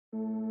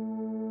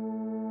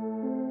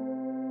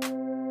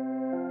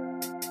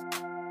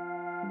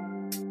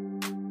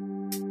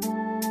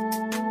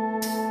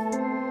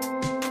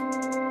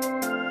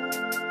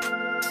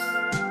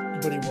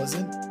but he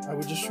wasn't, I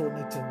would just shorten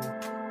it to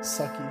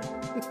Sucky.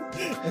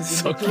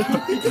 As in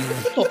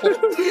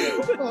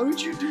Why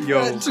would you do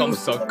Yo, that? come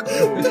suck.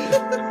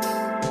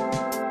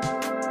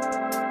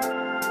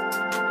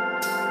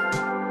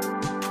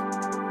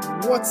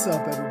 What's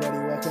up, everybody?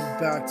 Welcome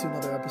back to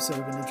another episode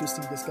of An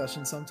Interesting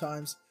Discussion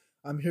Sometimes.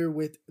 I'm here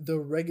with the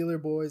regular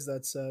boys.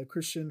 That's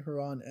Christian,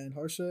 Haran, and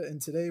Harsha.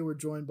 And today we're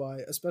joined by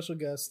a special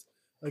guest,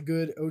 a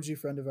good OG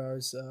friend of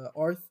ours,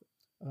 Arth.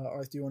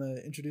 Arth, do you want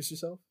to introduce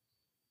yourself?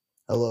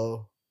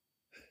 Hello.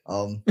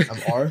 I'm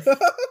Arth.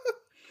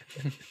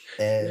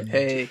 And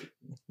Hey.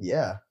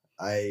 yeah,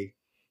 I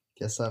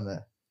guess I'm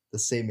at the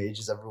same age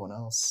as everyone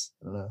else.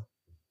 I don't know.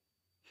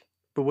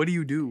 But what do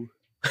you do?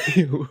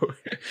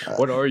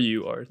 What are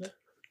you, Arth?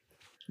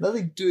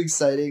 Nothing too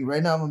exciting.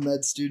 Right now I'm a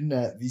med student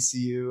at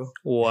VCU.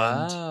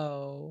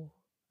 Wow.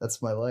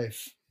 That's my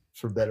life,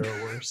 for better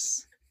or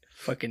worse.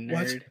 Fucking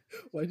Why'd nerd.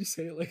 Why'd you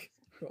say it like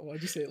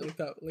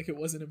that? Like it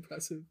wasn't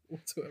impressive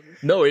whatsoever.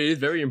 No, it is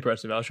very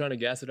impressive. I was trying to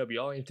gas it up.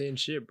 Y'all ain't saying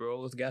shit, bro.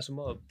 Let's gas them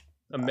up.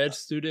 A med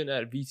student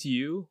at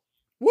VTU?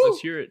 Woo! Let's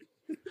hear it.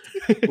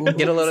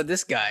 Get a load of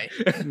this guy.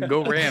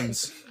 Go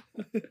Rams.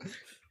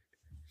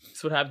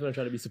 That's what happens when I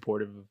try to be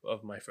supportive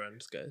of my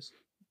friends, guys.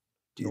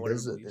 Dude, No one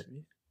ever believes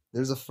me.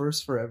 there's a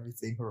first for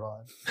everything,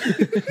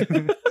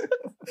 Haran.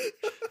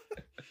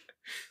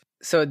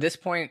 So at this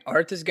point,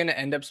 Arth is going to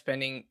end up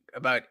spending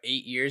about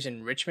 8 years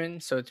in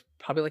Richmond. So it's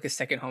probably like a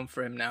second home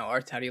for him now.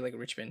 Arth, how do you like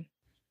Richmond?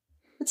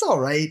 It's all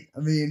right. I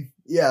mean,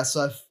 yeah,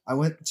 so I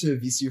went to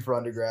VCU for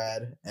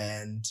undergrad,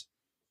 and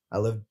I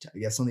lived, I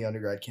guess, on the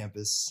undergrad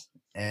campus,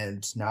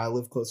 and now I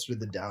live closer to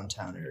the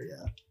downtown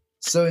area.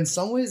 So in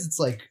some ways, it's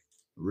like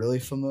really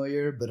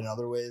familiar, but in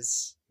other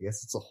ways, I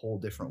guess it's a whole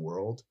different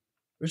world.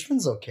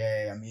 Richmond's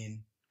okay. I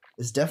mean,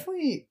 it's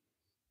definitely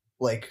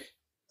like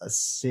a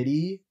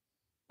city,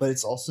 but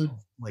it's also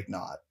like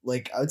not.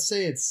 Like, I would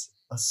say it's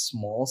a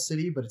small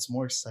city, but it's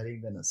more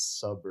exciting than a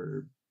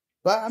suburb.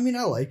 But I mean,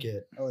 I like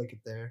it. I like it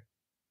there.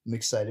 I'm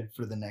excited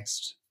for the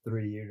next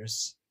 3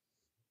 years.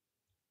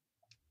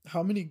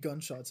 How many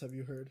gunshots have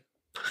you heard?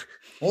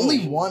 Only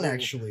Whoa. one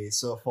actually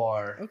so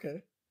far.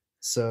 Okay.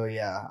 So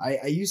yeah,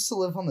 I used to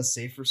live on the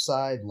safer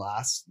side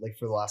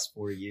for the last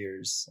 4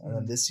 years. And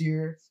then this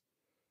year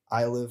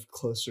I live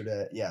closer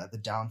to the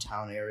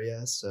downtown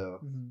area. So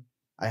Mhm.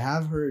 I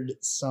have heard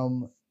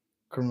some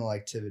criminal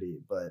activity,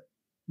 but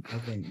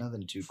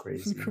nothing too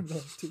crazy. Criminal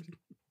activity.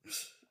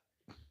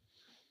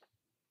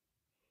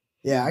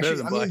 Yeah, Better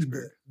actually, than I mean,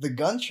 Blacksburg. the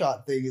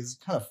gunshot thing is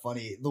kind of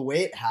funny. The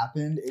way it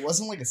happened, it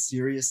wasn't like a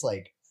serious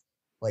like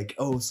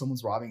oh,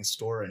 someone's robbing a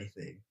store or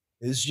anything.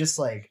 It was just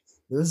like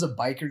there was a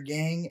biker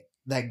gang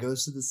that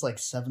goes to this like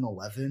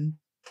 7-Eleven,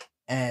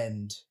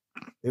 and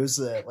there was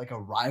a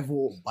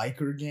rival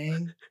biker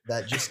gang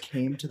that just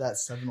came to that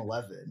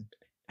 7-Eleven.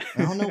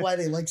 I don't know why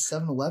they like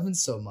 7-Eleven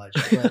so much,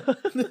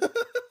 but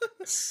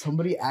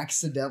somebody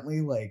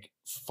accidentally like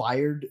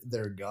fired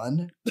their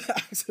gun,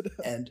 Accident.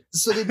 and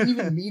so they didn't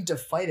even mean to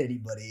fight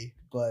anybody,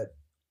 but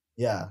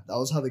yeah, that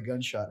was how the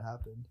gunshot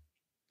happened.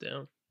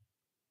 Damn.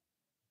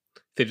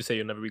 Safe to say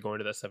you'll never be going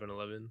to that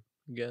 7-Eleven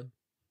again?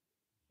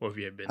 Or if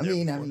you have been I there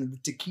mean, before. the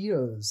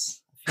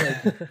taquitos. I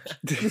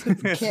feel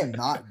like you can't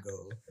not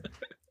go.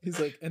 He's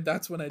like, and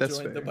that's when I That's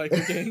joined the fair.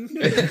 biker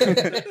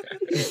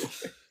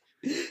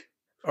gang.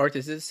 Arth,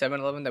 is this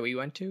 7-Eleven that we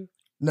went to?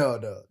 No,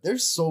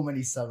 there's so many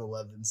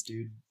 7-Elevens,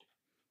 dude.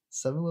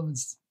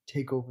 7-Elevens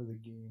take over the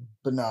game.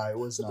 But nah, it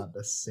was not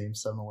the same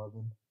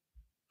 7-Eleven.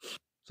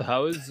 So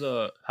how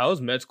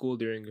is med school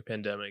during a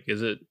pandemic?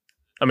 Is it?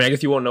 I mean, I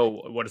guess you won't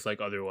know what it's like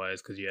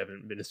otherwise because you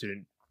haven't been a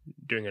student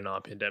during a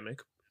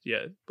non-pandemic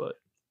yet. But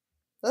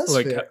That's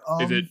like, fair.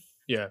 is it?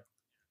 Yeah.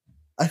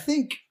 I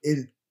think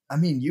it. I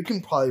mean, you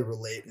can probably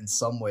relate in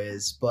some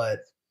ways, but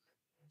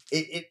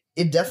it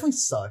definitely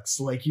sucks.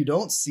 Like, you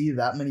don't see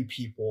that many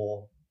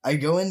people. I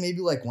go in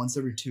maybe like once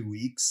every 2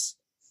 weeks,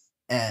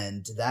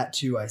 and that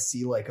too, I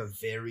see like a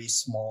very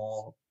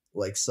small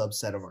like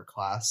subset of our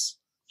class,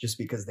 just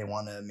because they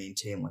want to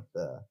maintain like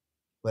the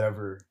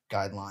whatever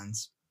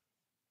guidelines.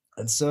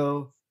 And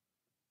so,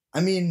 I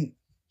mean,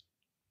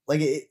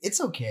 like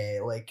it's okay.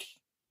 Like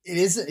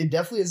it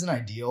definitely isn't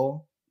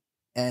ideal.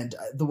 And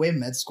the way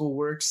med school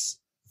works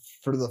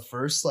for the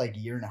first like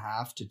year and a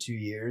half to 2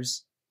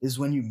 years is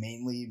when you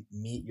mainly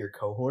meet your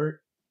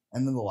cohort.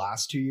 And then the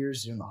last 2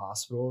 years you're in the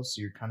hospital.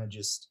 So you're kind of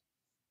just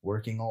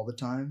working all the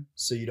time.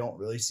 So you don't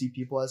really see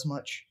people as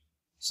much.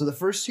 So the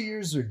first 2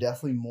 years are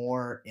definitely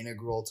more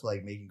integral to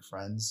like making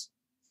friends.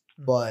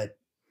 But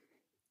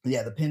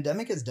yeah, the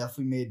pandemic has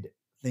definitely made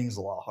things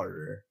a lot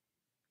harder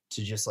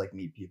to just like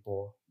meet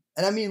people.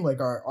 And I mean,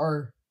 like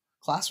our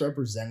class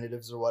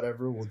representatives or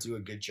whatever will do a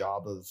good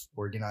job of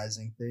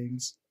organizing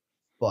things,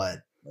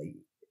 but like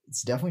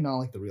it's definitely not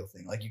like the real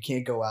thing. Like, you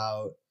can't go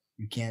out,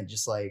 you can't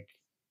just like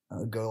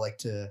go like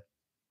to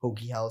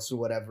Hokey House or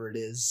whatever it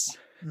is.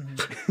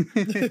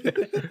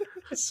 Mhm.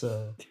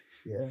 So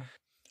yeah,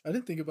 I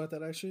didn't think about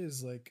that actually.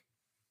 Is like,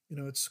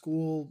 at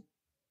school,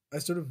 I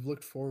sort of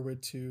looked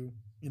forward to,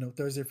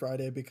 Thursday,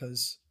 Friday,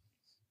 because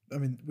I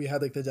mean, we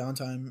had like the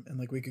downtime and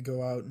like we could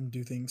go out and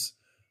do things.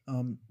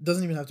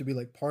 Doesn't even have to be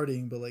like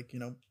partying, but like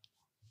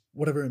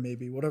whatever it may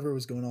be, whatever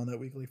was going on that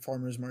week, like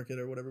farmers market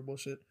or whatever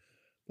bullshit.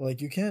 But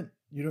like you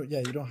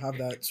don't have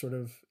that sort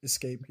of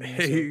escape.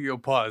 Hey, yo,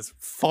 pause.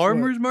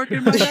 Farmers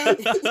market, my bad?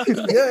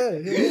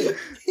 Yeah.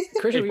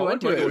 Christian, Hey, we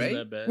went to Farmers it, Market wasn't right?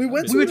 that bad. We I've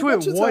went been to We it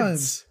went a to it bunch of once.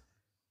 times.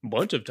 a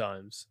bunch of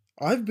times.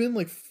 I've been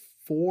like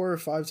 4 or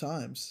 5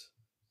 times.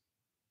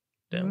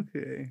 Damn.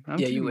 Okay.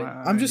 Yeah, you would.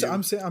 I'm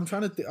saying I'm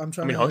trying to I'm I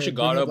trying mean, to Harsha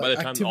got bring up up, by the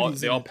like, time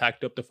activities they in all it.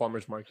 packed up the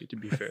farmers market. To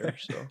be fair,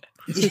 so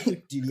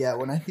Dude, yeah,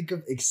 when I think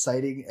of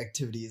exciting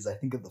activities, I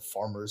think of the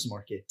farmers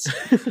market.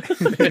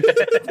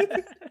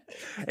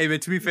 Hey,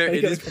 but to be fair, Why you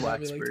it gotta is come at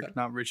me like Blacksburg, that?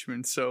 not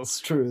Richmond. So It's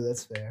true,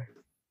 that's fair.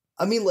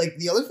 I mean, like,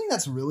 the other thing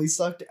that's really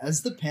sucked,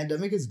 as the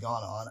pandemic has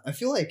gone on, I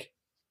feel like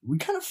we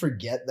kind of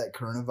forget that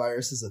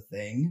coronavirus is a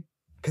thing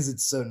because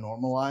it's so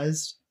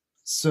normalized.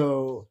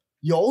 So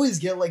you always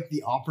get, like,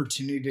 the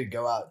opportunity to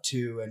go out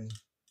too, and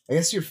I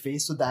guess you're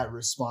faced with that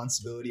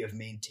responsibility of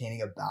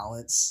maintaining a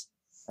balance.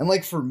 And,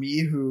 like, for me,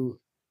 who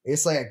I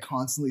guess, like, I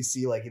constantly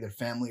see, like, either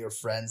family or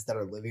friends that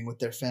are living with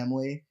their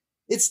family,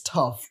 it's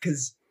tough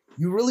because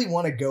you really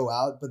want to go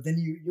out, but then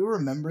you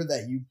remember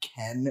that you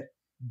can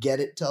get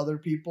it to other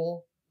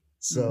people.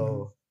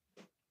 So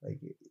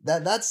like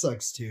that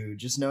sucks too.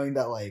 Just knowing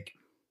that like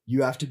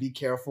you have to be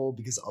careful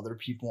because other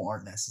people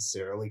aren't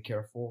necessarily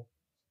careful.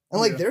 And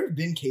like Yeah. there have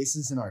been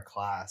cases in our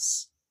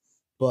class,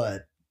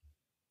 but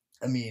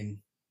I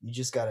mean, you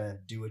just gotta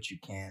do what you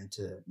can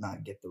to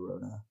not get the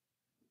Rona.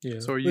 yeah.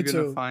 are you Wait,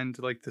 gonna so- find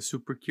like the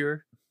super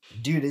cure?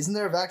 Dude, isn't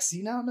there a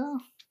vaccine out now?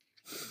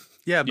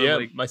 Yeah, but yeah,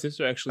 like my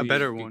sister actually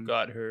better one.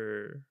 got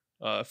her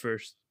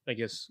first, I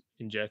guess,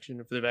 injection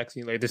for the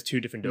vaccine. Like, there's 2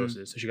 different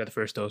doses, so she got the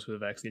first dose for the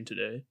vaccine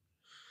today.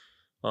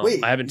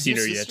 Wait, I haven't is seen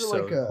your her yet, sister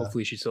so like a-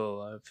 hopefully she's still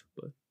alive.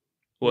 But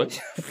what?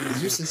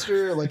 Is your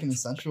sister like an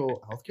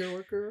essential healthcare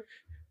worker?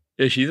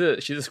 Yeah, she's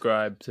a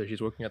scribe, so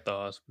she's working at the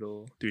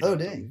hospital 3 Oh,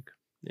 times a dang. week.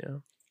 Yeah.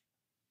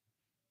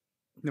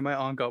 yeah, my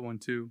aunt got one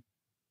too,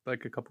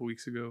 like a couple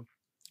weeks ago.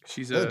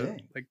 She's Oh, a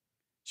dang.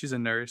 she's a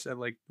nurse at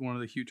like one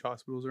of the huge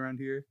hospitals around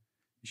here.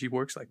 She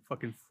works like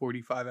fucking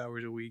 45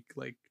 hours a week,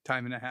 like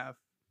time and a half.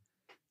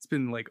 It's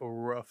been like a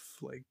rough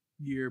like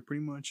year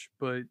pretty much,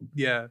 but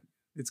yeah,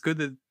 it's good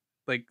that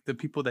like the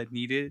people that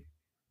need it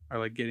are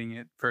like getting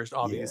it first,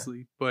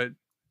 obviously. But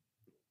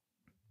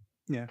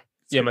yeah, it's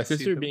Yeah, good my to see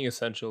sister them. being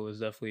essential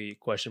is definitely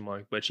question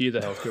mark, but she is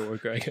a healthcare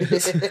worker, I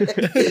guess.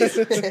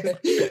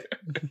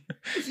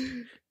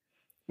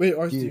 Wait,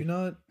 Arth, do Dude. you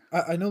not?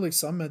 I know like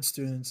some med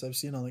students I've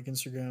seen on like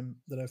Instagram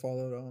that I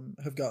followed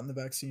have gotten the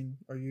vaccine.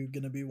 Are you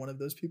gonna be one of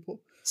those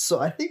people? So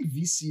I think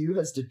VCU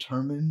has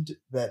determined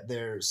that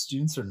their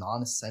students are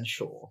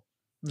non-essential.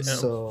 Mhm. Damn.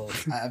 So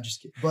I'm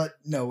just kidding. But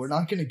no, we're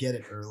not going to get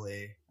it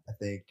early, I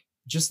think.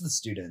 Just the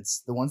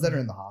students. The ones that are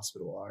in the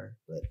hospital are,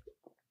 but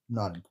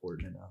not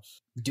important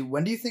enough.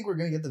 When do you think we're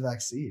going to get the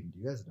vaccine? Do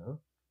you guys know?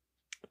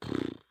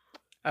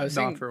 I was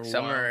Not saying for a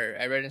summer.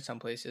 I read in some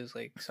places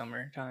like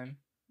summertime.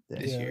 Yeah.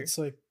 This Yeah, year.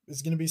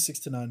 it's gonna be 6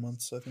 to 9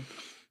 months, I think.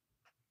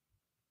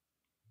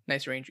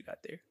 Nice range you got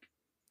there.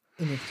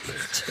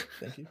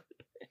 Thank you.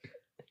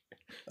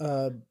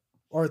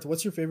 Arth,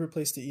 what's your favorite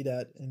place to eat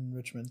at in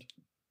Richmond?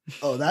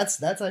 Oh,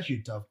 that's actually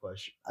a tough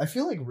question. I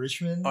feel like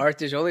Richmond. Art,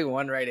 there's only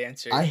one right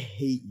answer. I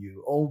hate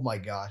you. Oh my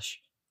gosh.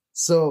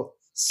 So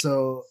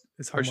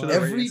Is Harsha on. the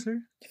right Every- answer?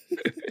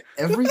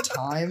 every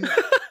time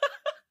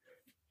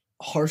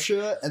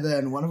Harsha and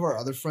then one of our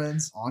other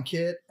friends,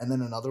 Ankit, and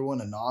then another one,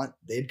 Anant,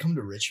 they'd come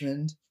to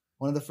Richmond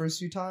one of the first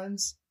few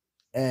times.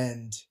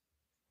 And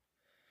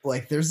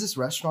like there's this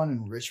restaurant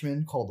in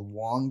Richmond called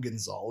Juan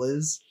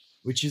Gonzalez,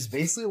 which is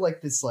basically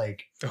like this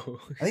like Oh.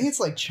 I think it's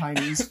like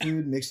Chinese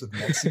food mixed with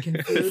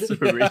Mexican food.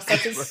 Super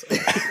racist,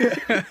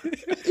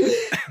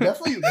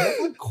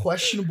 definitely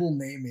questionable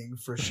naming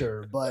for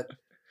sure, but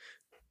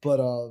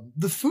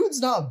the food's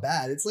not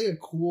bad. It's like a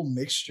cool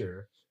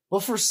mixture.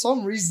 But for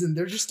some reason,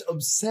 they're just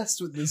obsessed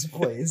with this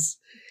place.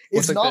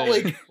 It's not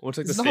like what's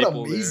like it's the not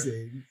staple there?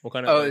 amazing. What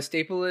kind Oh, of? the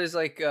staple is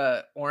like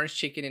orange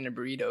chicken in a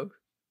burrito.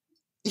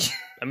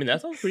 I mean,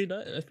 that sounds pretty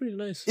nice. That's pretty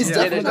nice. It's Yeah,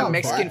 definitely there's no not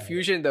Mexican bad.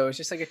 fusion though. It's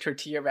just like a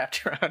tortilla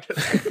wrapped around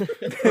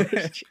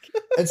orange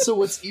chicken. And so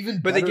what's even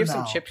But better they give now,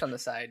 some chips on the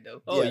side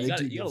though, Oh, Yeah, you they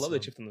gotta do give love the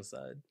some. chips on the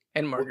side.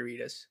 and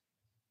margaritas.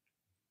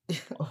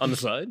 On the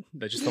side,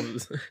 that just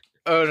comes.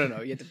 Oh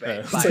no, you have to buy,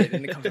 It's buy It's it like,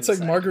 and it comes. it's on like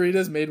the side.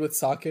 margaritas made with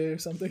sake or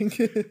something.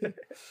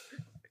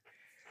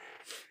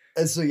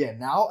 And so yeah,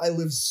 now I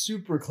live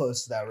super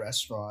close to that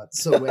restaurant.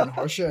 So when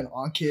Harsha and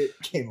Ankit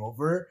came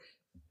over,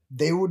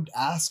 they would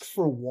ask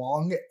for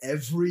Wong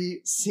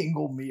every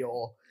single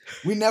meal.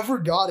 We never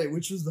got it,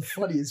 which was the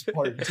funniest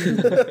part too.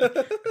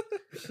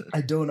 I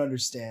don't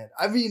understand.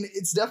 I mean,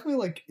 it's definitely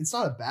like it's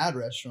not a bad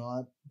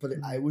restaurant, but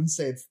I wouldn't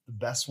say it's the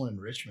best one in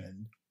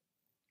Richmond.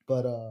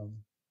 But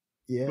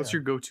yeah. What's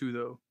your go-to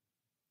though?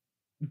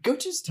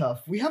 Go-to's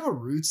tough. We have a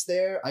Roots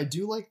there. I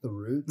do like the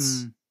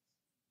Roots.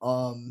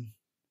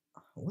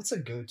 What's a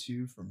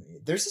go-to for me?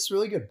 There's this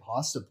really good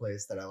pasta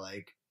place that I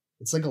like.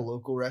 It's like a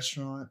local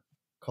restaurant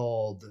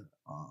called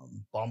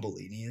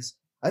Bombolini's.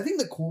 I think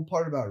the cool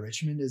part about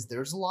Richmond is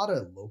there's a lot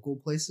of local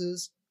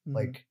places Mhm.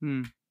 Like,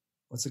 Hmm.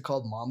 what's it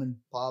called? Mom and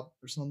Pop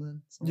or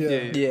something?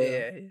 Yeah.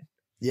 Yeah.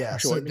 Yeah.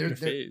 Actually, So making they're, a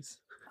face.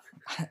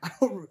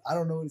 I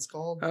don't know what it's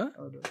called. Huh? I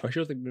don't know.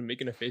 Archer's like been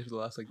making a face for the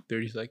last like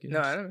 30 seconds.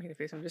 No, I don't make a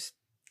face. I'm just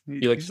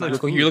You like He's you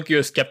look like food.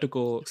 you're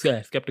skeptical.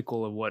 Yeah,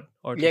 skeptical of what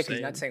Archer's yeah, because saying.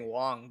 he's not saying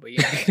Wong, but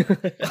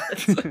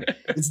yeah.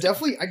 It's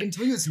definitely. I can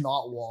tell you, it's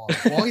not Wong.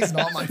 Wong is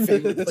not my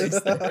favorite place.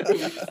 There.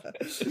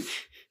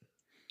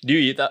 Do you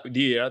eat that? Do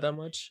you eat out that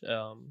much?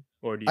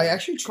 Or do you? I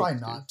actually try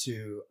cook, not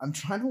to. I'm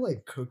trying to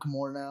like cook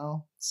more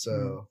now. So,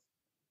 Mm.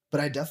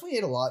 but I definitely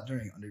ate a lot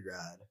during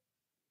undergrad.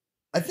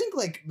 I think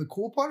like the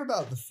cool part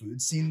about the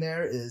food scene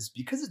there is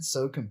because it's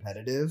so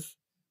competitive.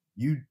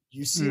 You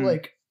see Mm.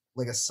 like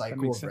a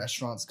cycle makes of sense.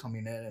 restaurants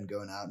coming in and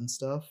going out and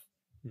stuff.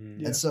 Mm.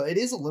 Yeah. And so it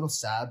is a little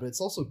sad, but it's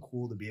also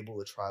cool to be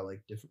able to try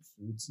like different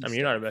foods. And I mean,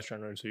 you're not a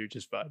restaurant owner, so you're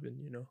just vibing,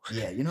 you know.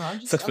 yeah, you know, I'm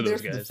just Sucks for I'm there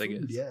those for the guys, I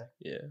food, guess. Yeah,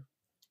 Yeah.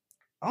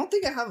 I don't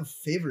think I have a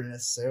favorite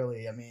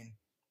necessarily. I mean,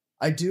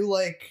 I do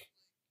like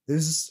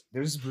there's a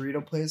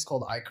burrito place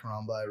called I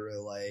Caramba I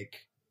really like.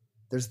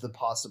 There's the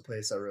pasta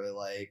place I really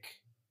like.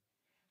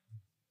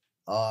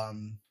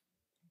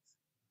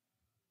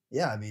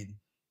 Yeah, I mean,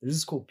 there's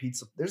this cool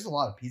pizza. There's a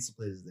lot of pizza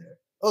places there.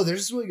 Oh, there's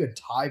this really good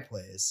Thai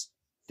place.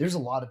 There's a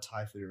lot of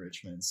Thai food in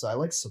Richmond, so I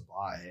like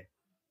Sabai.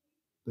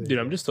 But Dude,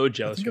 I'm just so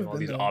jealous think from I've all been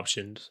these there.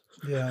 options.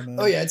 Yeah, man.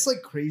 Oh yeah, it's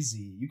like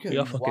crazy. You can We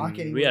got walk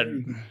fucking. We anywhere. had.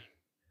 You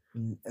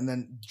can, and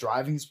then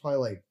driving is probably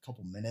like a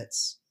couple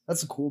minutes.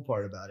 That's the cool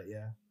part about it.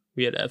 Yeah.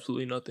 We had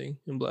absolutely nothing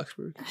in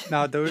Blacksburg.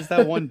 Now there was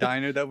that one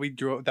diner that we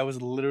drove. That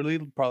was literally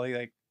probably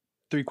like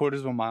 3/4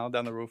 of a mile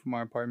down the road from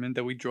our apartment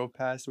that we drove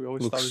past. We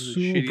always Looks thought it was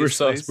the super shittiest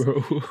sus, place.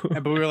 bro.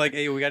 But we were like,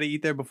 "Hey, we got to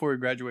eat there before we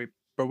graduate."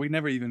 But we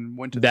never even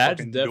went to the That's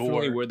fucking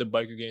definitely door. where the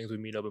biker gangs would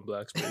meet up in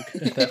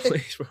Blacksburg. At that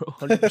place, bro.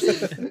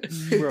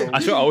 100%. Bro. I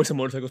swear, always some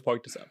motorcycles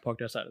parked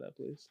outside of that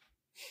place.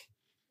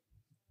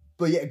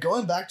 But yeah,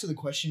 going back to the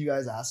question you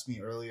guys asked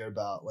me earlier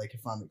about like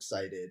if I'm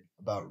excited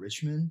about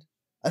Richmond,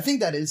 I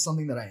think that is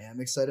something that I am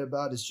excited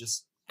about is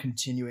just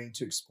continuing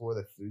to explore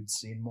the food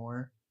scene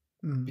more.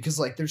 Mhm. Because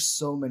like there's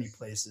so many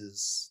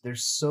places.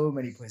 There's so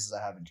many places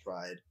I haven't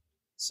tried.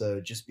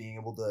 So just being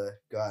able to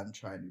go out and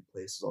try a new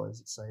place is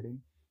always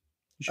exciting.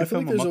 You should I feel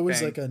like film a there's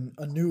always mukbang.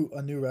 like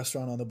a new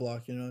restaurant on the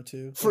block, you know,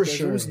 too. Like, For there's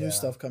sure, always yeah. new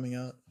stuff coming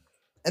out.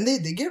 And they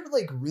get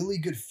like really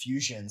good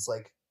fusions.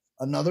 Like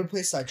another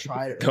place I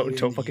tried Don't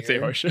earlier in the fucking say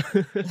year-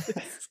 Harsha.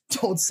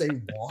 Don't say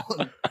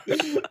Wong.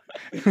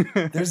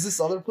 There's this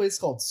other place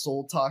called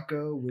Soul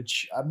Taco,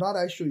 which I'm not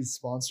actually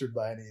sponsored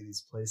by any of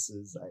these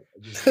places. I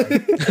just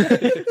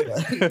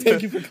like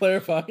Thank you for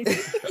clarifying.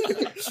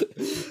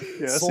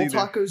 Yeah, I Soul see that.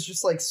 Taco is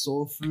just like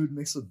soul food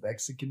mixed with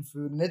Mexican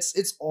food, and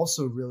it's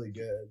also really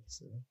good.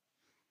 So.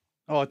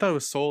 Oh, I thought it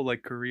was Seoul,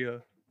 like Korea.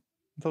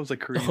 I thought it was like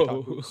Korean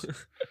Oh.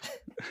 tacos.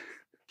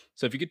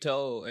 So if you could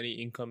tell any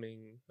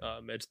incoming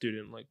med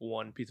student like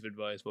one piece of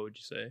advice, what would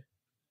you say?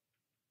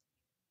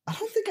 I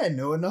don't think I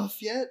know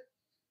enough yet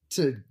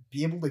to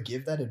be able to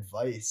give that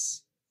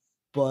advice,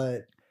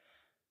 but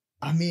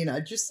I mean,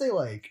 I'd just say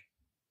like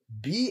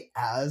be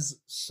as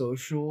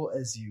social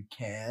as you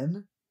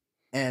can,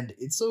 and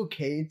it's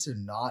okay to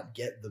not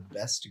get the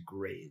best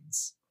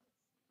grades.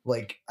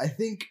 Like, I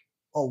think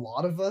a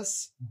lot of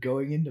us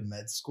going into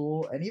med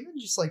school and even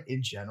just like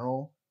in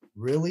general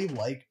really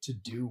like to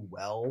do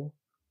well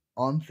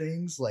on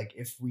things, like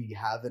if we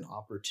have an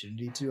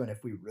opportunity to and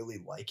if we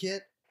really like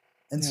it.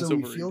 And Yeah, so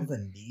it's we feel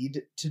the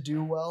need to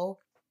do well.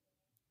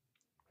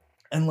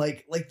 And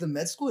like the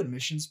med school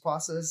admissions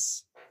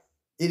process,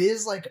 it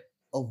is like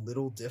a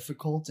little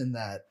difficult in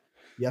that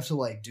you have to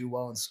like do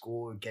well in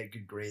school, get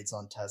good grades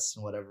on tests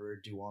and whatever,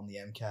 do well on the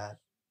MCAT.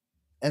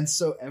 And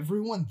so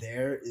everyone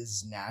there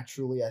is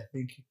naturally, I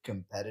think,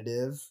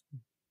 competitive.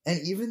 And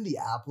even the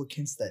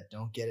applicants that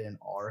don't get in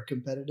are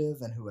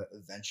competitive and who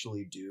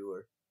eventually do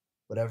or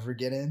whatever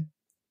get in.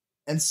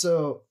 And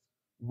so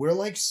we're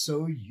like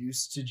so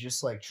used to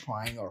just like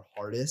trying our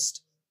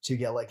hardest to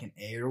get like an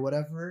A or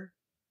whatever.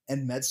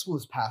 And med school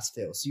is pass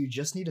fail. So you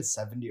just need a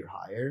 70 or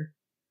higher.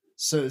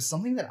 So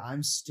something that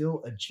I'm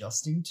still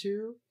adjusting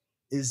to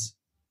is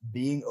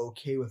being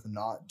okay with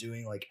not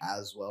doing like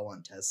as well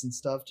on tests and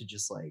stuff to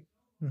just like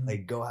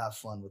Mhm. go have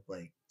fun with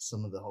like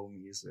some of the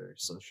homies or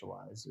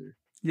socialize or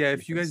Yeah,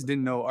 if you Because, guys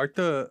didn't know, Art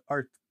passed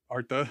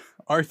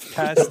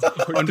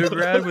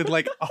undergrad with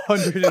like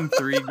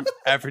 103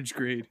 average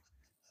grade.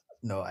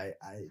 no, I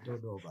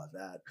don't know about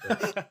that.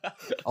 But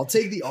I'll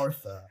take the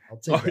Artha. I'll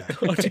take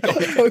that. I'll take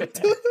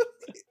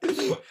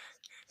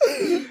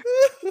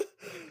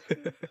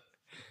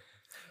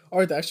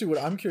Art, actually,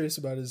 what I'm curious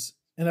about is,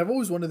 and I've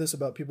always wondered this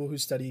about people who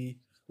study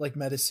like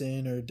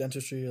medicine or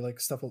dentistry or like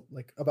stuff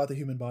like about the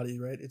human body,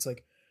 right? It's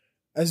like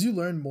as you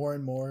learn more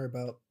and more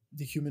about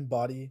the human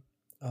body,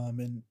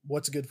 and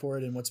what's good for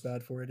it and what's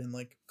bad for it, and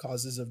like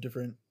causes of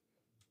different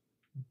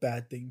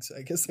bad things,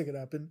 I guess that could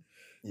happen.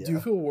 Yeah. Do you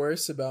feel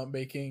worse about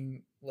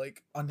making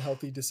like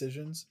unhealthy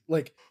decisions?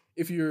 Like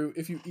if you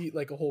eat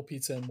like a whole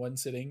pizza in one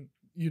sitting,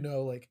 you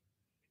know, like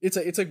it's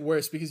like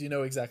worse because you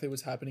know exactly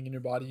what's happening in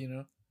your body, you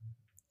know.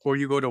 Or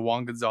you go to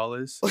Juan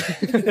Gonzalez.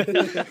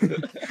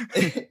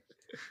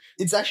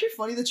 It's actually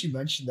funny that you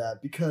mentioned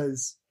that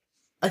because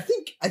I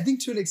think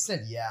to an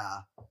extent,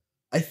 yeah.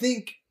 I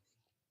think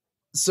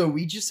so.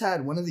 We just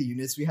had one of the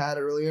units we had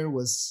earlier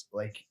was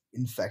like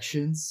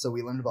infections. So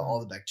we learned about all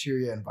the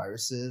bacteria and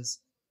viruses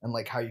and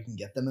like how you can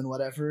get them and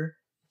whatever.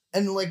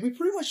 And like we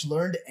pretty much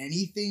learned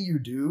anything you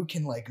do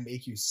can like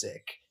make you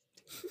sick.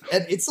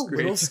 And it's a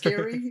little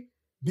scary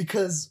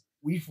because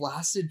we've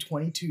lasted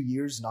 22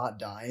 years not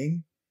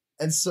dying.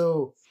 And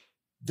so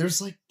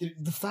there's like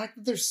the fact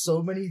that there's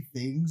so many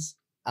things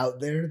out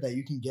there that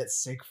you can get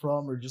sick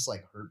from or just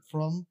like hurt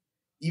from,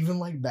 even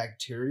like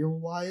bacterial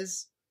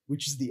wise,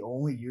 which is the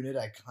only unit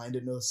I kind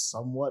of know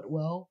somewhat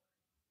well.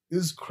 It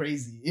was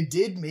crazy. It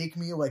did make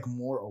me like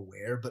more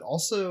aware, but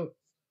also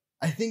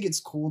I think it's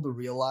cool to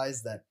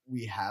realize that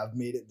we have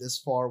made it this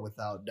far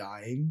without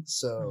dying.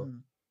 So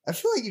I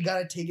feel like you got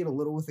to take it a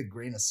little with a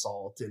grain of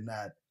salt in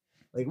that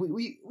like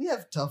we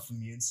have tough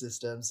immune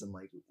systems and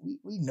like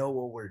we know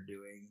what we're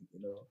doing,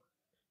 you know.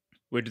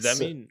 Wait, does that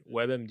mean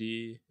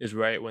WebMD is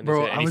right when they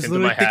Bro, say I any was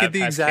symptom literally I have thinking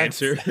the has exact.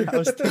 cancer? I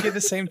was thinking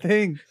the same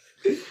thing.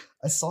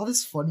 I saw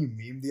this funny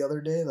meme the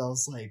other day that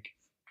was like,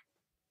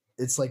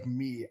 it's like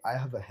me, I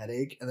have a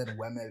headache, and then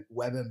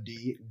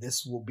WebMD,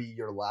 this will be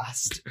your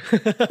last.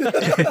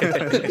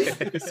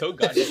 It's so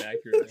goddamn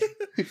accurate.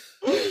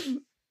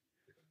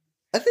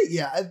 I think,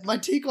 yeah, my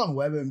take on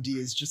WebMD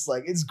is just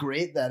like, it's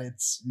great that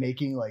it's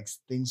making like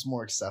things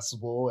more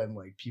accessible and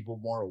like people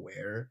more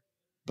aware.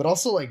 But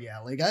also like, yeah,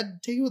 like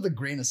I'd take it with a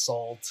grain of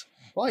salt.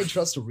 Probably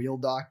trust a real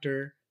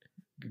doctor.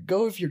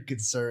 Go if you're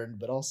concerned,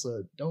 but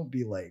also don't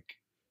be like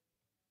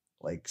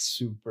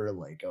super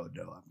like, oh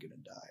no, I'm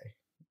gonna die.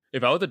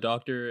 If I was a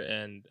doctor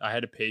and I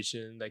had a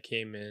patient that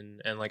came in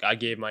and like I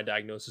gave my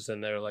diagnosis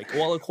and they're like,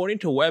 well, according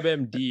to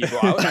WebMD,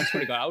 bro, I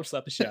swear to God, I would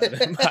slap the shit out of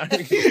them.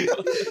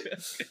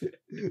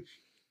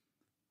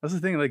 That's the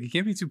thing. Like, you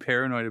can't be too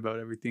paranoid about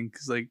everything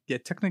because, like, yeah,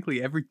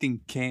 technically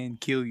everything can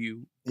kill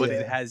you, but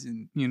it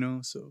hasn't. You know,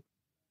 so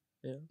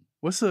yeah.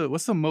 What's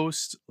the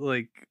most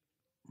like,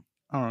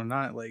 I don't know,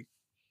 not like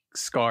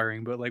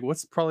scarring, but like,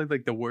 what's probably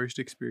like the worst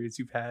experience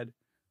you've had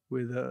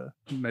with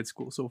med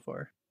school so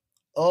far?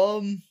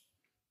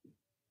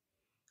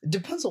 It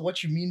depends on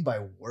what you mean by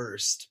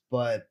worst,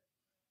 but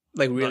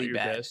like Not really your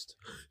bad. best.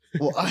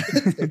 well,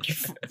 thank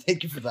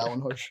you for that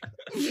one, Harsh.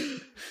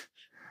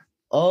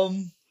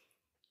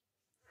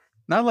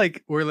 Not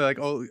like where like,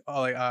 oh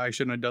like I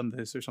shouldn't have done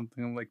this or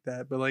something like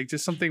that, but like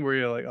just something where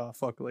you're like, oh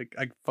fuck, like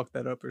I fucked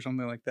that up or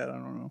something like that. I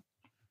don't know.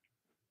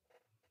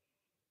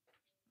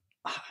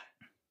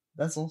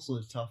 That's also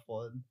a tough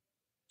one.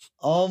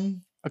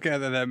 Okay, are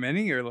there that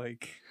many or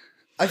like?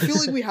 I feel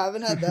like we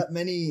haven't had that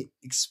many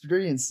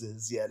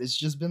experiences yet. It's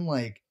just been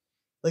like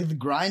the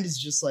grind is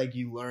just like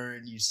you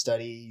learn, you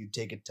study, you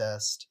take a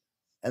test,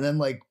 and then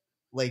like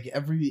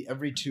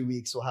every 2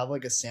 weeks we'll have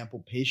like a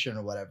sample patient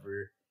or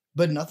whatever.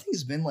 But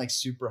nothing's been like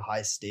super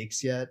high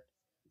stakes yet.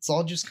 It's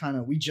all just kind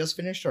of, we just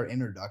finished our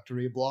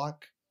introductory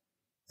block,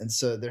 and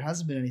so there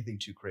hasn't been anything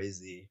too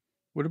crazy.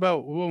 What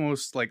about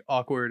most like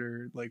awkward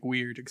or like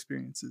weird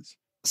experiences?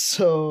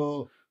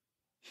 So,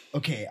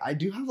 okay, I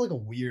do have like a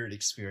weird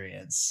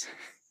experience.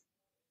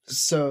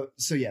 So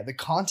yeah, the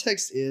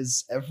context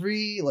is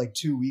every like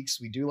 2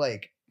 weeks we do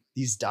like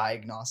these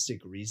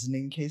diagnostic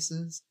reasoning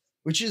cases,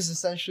 which is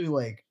essentially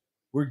like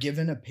we're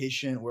given a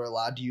patient, we're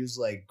allowed to use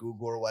like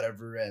Google or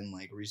whatever and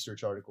like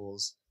research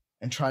articles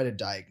and try to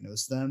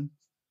diagnose them,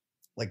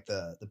 like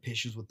the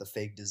patients with the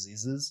fake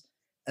diseases.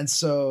 And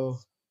so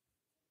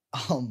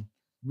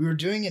we were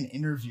doing an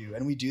interview,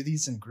 and we do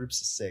these in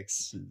groups of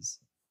 6.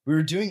 We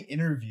were doing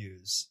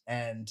interviews,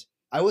 and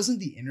I wasn't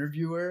the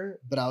interviewer,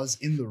 but I was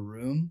in the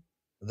room,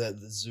 the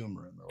Zoom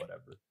room or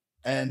whatever.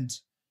 And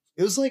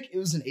it was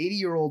an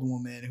 80-year-old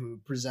woman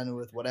who presented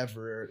with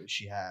whatever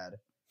she had.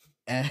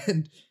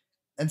 And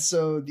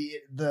so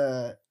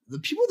the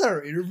people that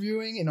are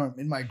interviewing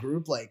in my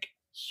group, like,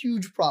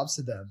 huge props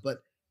to them,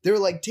 but they were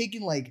like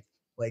taking like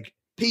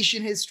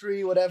patient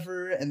history,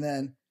 whatever, and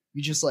then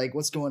we just like,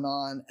 what's going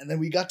on? And then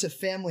we got to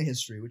family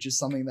history, which is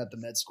something that the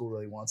med school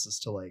really wants us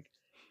to like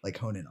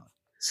hone in on.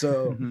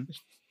 So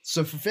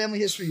so for family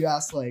history, you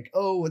ask like,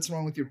 oh, what's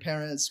wrong with your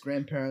parents,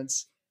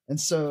 grandparents? And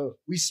so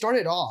we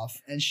started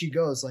off, and she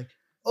goes like,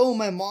 oh,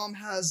 my mom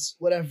has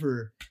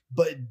whatever,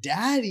 but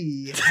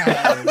daddy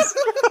has.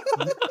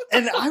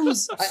 And I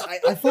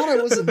thought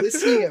I wasn't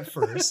listening at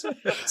first.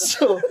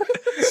 So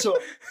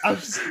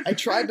I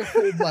tried to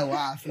hold my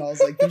laugh, and I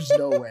was like, there's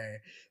no way.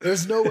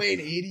 There's no way an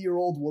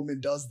 80-year-old woman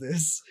does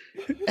this.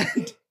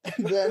 And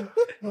then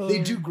they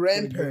do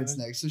grandparents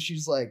next. So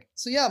she's like,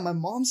 so yeah, my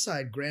mom's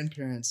side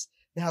grandparents,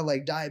 they have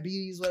like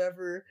diabetes,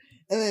 whatever.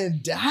 And then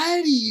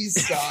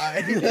daddy's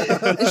side, and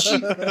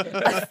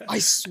I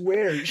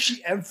swear,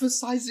 she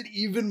emphasized it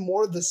even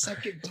more the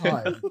second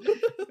time.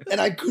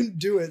 And I couldn't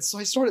do it. So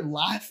I started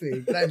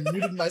laughing, and I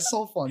muted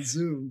myself on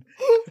Zoom.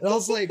 And I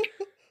was like,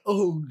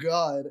 oh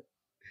God,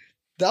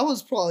 that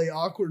was probably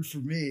awkward for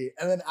me.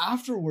 And then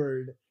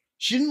afterward,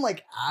 she didn't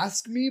like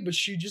ask me, but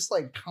she just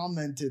like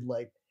commented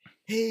like,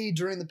 hey,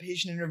 during the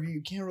patient interview,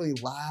 you can't really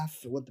laugh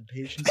at what the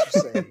patients are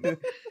saying.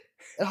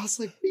 And I was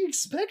like, what do you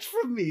expect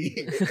from me?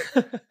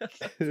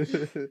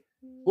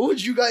 What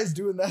would you guys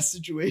do in that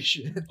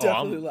situation?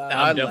 Definitely I'm, laugh. I'm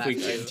I'd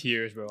definitely laugh, in too.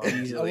 tears, bro. I would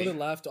Easily. have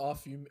laughed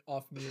off mute,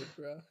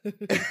 bro.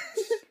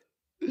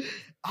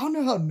 I don't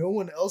know how no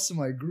one else in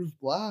my group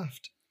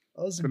laughed.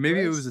 I was But maybe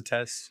it impressed. was a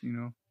test, you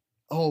know.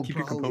 Oh, Keep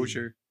your probably.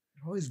 composure.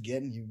 They're always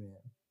getting you, man.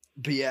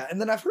 But yeah,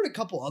 and then I've heard a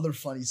couple other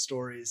funny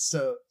stories.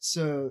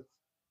 So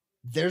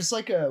there's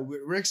like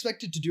we're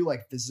expected to do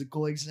like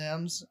physical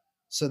exams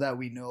so that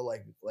we know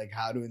like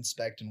how to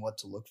inspect and what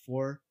to look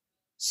for.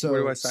 So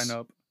Where do I sign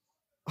up?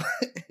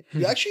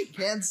 You actually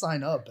can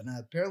sign up, and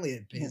apparently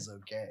it pays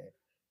okay.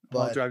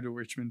 I'll But drive to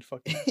Richmond.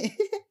 Fuck.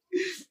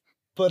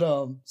 but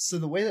so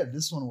the way that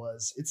this one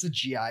was, it's a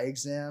GI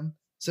exam,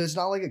 so it's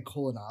not like a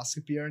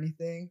colonoscopy or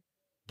anything,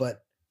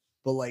 but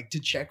like to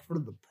check for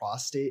the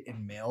prostate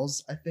in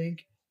males, I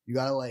think you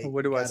gotta like.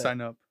 Where do I gotta-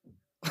 sign up?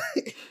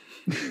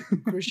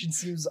 Christian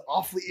seems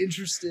awfully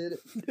interested.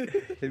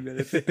 Hey, man,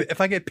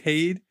 if I get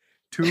paid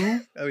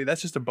too, I mean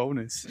that's just a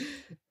bonus.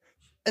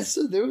 And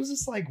so there was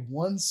this like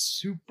one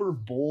super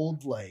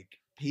bold like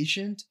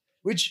patient,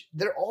 which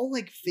they're all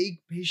like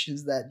fake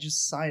patients that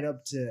just sign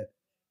up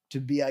to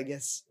be, I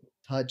guess,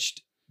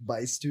 touched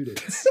by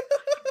students.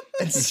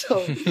 and so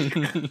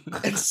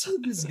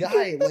this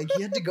guy, like,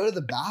 he had to go to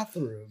the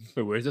bathroom.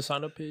 Wait, where's the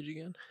sign up page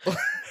again?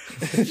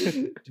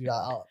 Dude,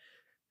 I'll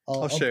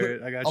share put-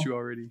 it. I got I'll- you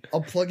already.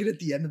 I'll plug it at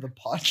the end of the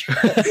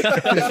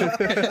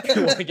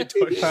You wanna get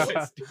tortured by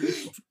podcast.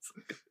 students?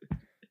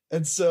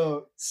 And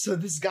so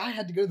this guy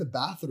had to go to the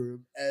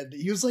bathroom, and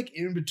he was like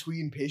in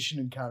between patient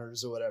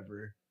encounters or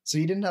whatever, so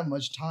he didn't have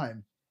much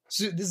time.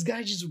 So this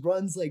guy just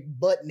runs like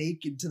butt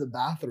naked to the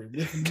bathroom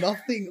with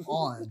nothing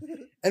on.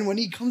 And when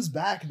he comes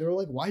back, they're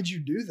like, "Why'd you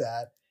do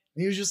that?"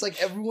 And he was just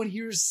like, "Everyone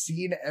here has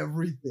seen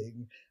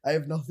everything. I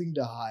have nothing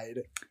to hide."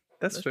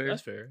 That's fair.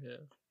 That's fair.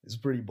 Yeah. It's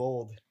pretty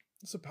bold.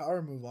 It's a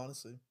power move,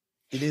 honestly.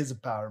 It is a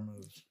power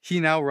move.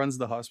 He now runs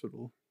the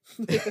hospital.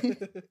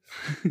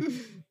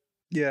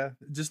 Yeah,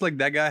 just like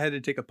that guy had to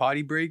take a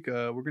potty break,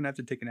 we're gonna have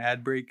to take an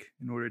ad break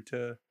in order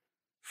to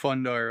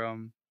fund our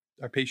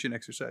patient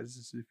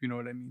exercises, if you know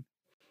what I mean.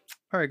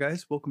 All right,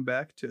 guys, welcome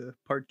back to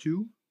part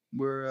 2.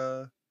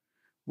 We're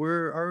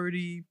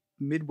already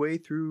midway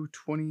through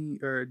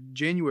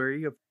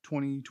January of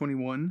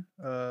 2021.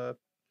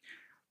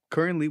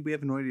 Currently, we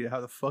have no idea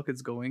how the fuck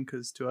it's going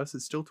because to us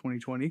it's still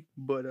 2020,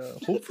 but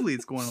hopefully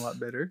it's going a lot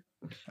better.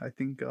 I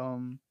think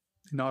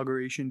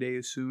inauguration day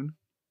is soon.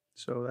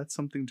 So that's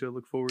something to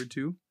look forward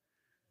to.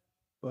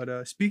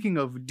 But speaking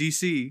of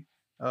DC,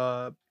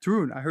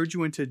 Tarun, I heard you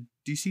went to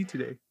DC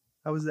today.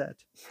 How was that?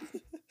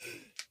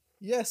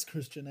 Yes,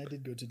 Christian, I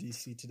did go to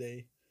DC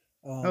today.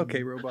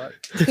 Okay, robot.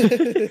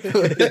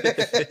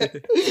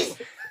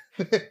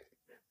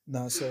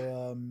 No,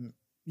 so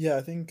yeah,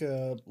 I think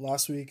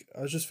last week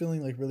I was just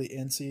feeling like really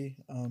antsy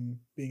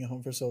being at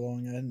home for so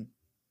long.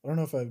 I don't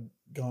know if I've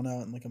gone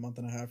out in like a month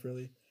and a half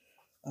really.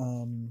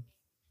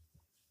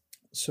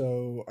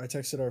 So I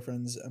texted our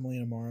friends Emily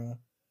and Amara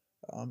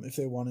if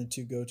they wanted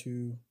to go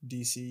to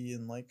DC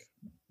and like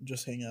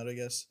just hang out, I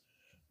guess.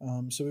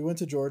 So we went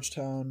to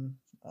Georgetown.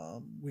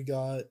 We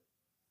got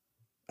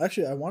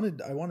actually I wanted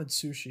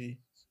sushi,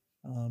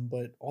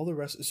 but all the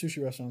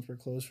sushi restaurants were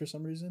closed for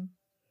some reason.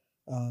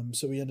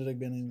 So we ended up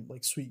getting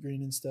like Sweet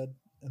Green instead,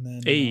 and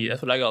then Hey,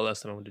 that's what I got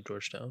last time I went to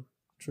Georgetown.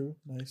 true,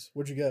 nice.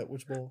 What'd you get?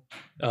 Which bowl?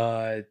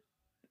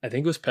 I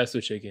think it was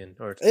pesto chicken.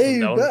 Or Hey,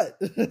 you that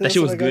bet. That That's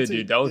shit what was I got good, too.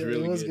 dude. That was Yeah,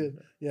 really it was good.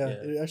 Yeah, Yeah.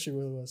 it actually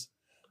really was.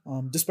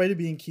 Despite it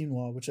being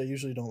quinoa, which I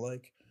usually don't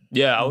like.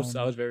 Yeah, I was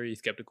Um, very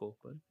skeptical,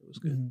 but it was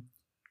good.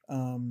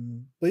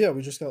 But yeah,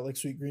 we just got like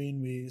Sweet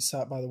Green. We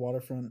sat by the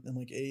waterfront and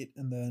like ate,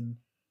 and then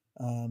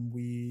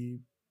we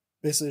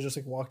basically just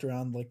like walked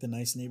around like the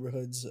nice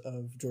neighborhoods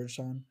of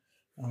Georgetown,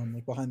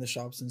 like behind the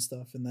shops and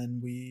stuff, and then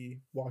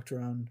we walked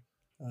around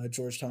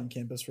Georgetown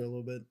campus for a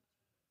little bit.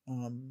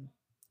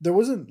 There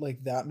wasn't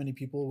like that many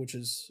people, which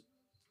is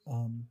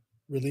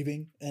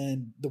relieving,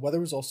 and the weather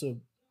was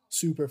also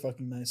super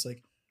fucking nice.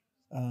 Like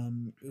I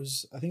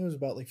think it was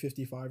about like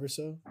 55 or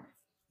so.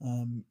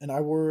 And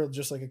I wore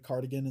just like a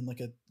cardigan and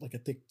like a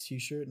thick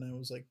t-shirt, and I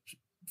was like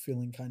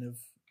feeling kind of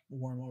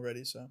warm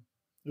already, so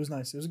it was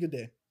nice. It was a good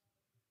day.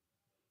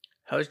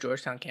 How's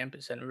Georgetown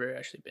campus? I've never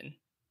actually been.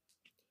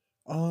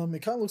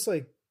 It kind of looks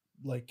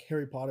like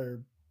Harry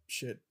Potter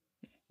shit,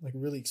 like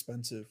really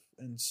expensive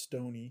and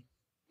stony.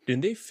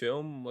 Didn't they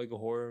film like a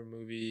horror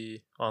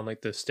movie on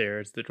like the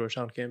stairs at the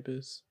Georgetown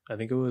campus? I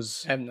think it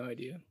was. I have no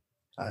idea.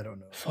 I don't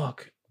know.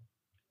 Fuck.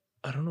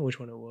 I don't know which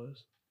one it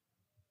was.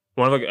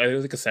 One of like it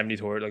was like a 70s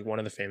horror, like one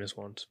of the famous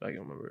ones, but I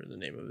don't remember the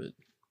name of it.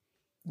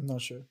 I'm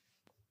not sure.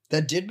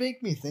 That did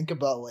make me think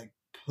about like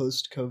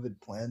post-COVID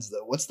plans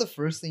though. What's the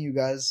first thing you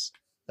guys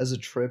as a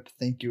trip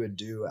think you would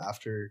do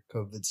after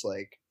COVID's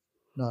like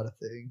not a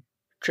thing?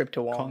 Trip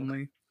to Wong.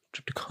 Conley.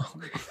 Trip to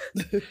Conley.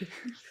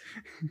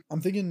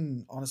 I'm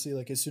thinking honestly,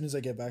 like as soon as I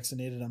get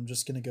vaccinated, I'm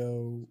just gonna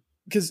go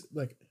because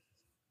like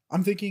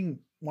I'm thinking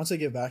once I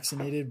get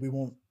vaccinated,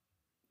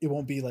 it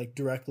won't be like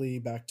directly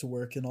back to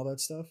work and all that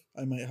stuff.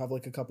 I might have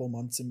like a couple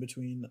months in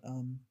between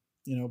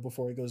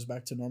before it goes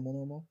back to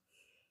normal.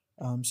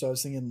 So I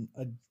was thinking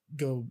I'd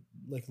go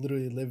like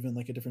literally live in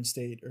like a different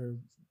state or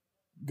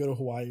go to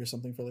Hawaii or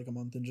something for like a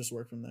month and just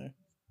work from there.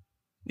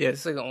 Yeah,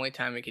 it's like the only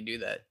time we could do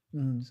that.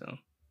 Mhm. So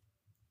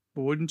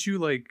But wouldn't you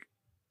like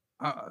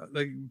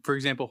for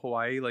example,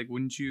 Hawaii? Like,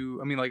 wouldn't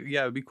you? I mean, like,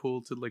 yeah, it'd be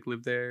cool to like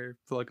live there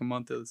for like a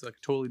month. It's like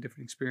a totally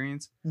different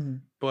experience.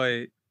 Mhm.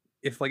 But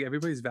if like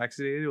everybody's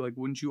vaccinated, like,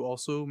 wouldn't you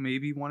also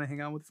maybe want to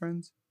hang out with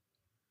friends?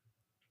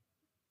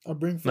 I'll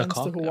bring friends to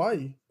cock-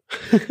 Hawaii.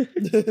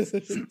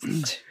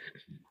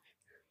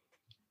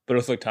 But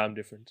it's like time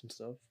difference and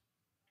stuff.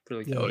 For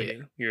like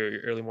Yeah. your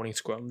early morning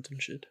scrums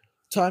and shit.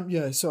 Time,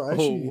 yeah. So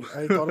actually, Oh.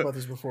 I thought about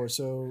this before.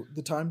 So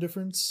the time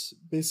difference,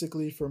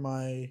 basically,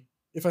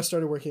 if I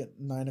started working at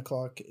 9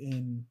 o'clock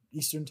in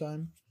Eastern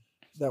time,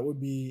 that would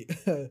be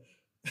that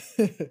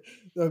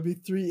would be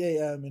 3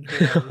 a.m. in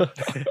Hawaii.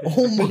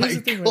 Oh But my here's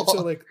the thing, right? So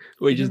god. like,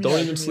 Wait, hear just me don't out,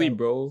 even hear me sleep, out.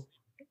 bro.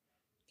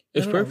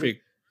 It's No, no, no,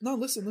 perfect. No,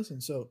 listen.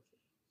 So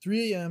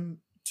 3 a.m.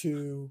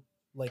 to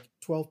like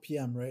 12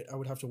 p.m., right? I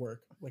would have to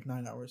work like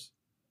 9 hours.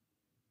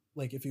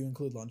 Like if you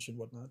include lunch and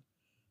whatnot.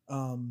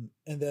 And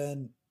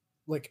then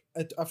like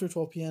after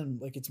 12 p.m.,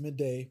 like it's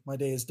midday, my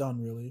day is done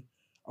really.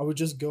 I would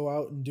just go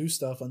out and do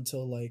stuff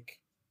until like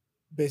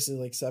basically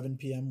like 7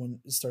 p.m. when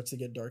it starts to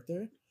get dark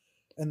there.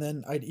 And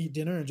then I'd eat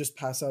dinner and just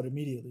pass out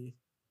immediately.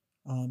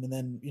 And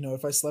then,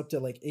 if I slept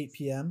at like 8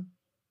 p.m.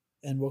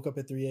 and woke up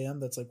at 3 a.m.,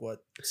 that's like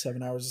what,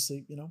 7 hours of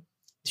sleep, It's not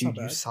Dude,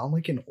 you bad. sound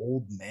like an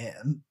old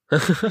man.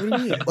 What do you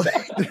mean?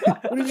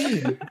 What do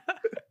you mean?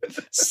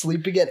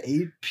 Sleeping at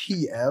 8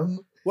 p.m.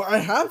 Well, I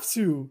have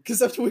to,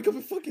 because I have to wake up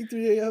at fucking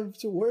 3 a.m.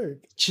 to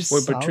work. Just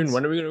Wait, but Trin, sounds-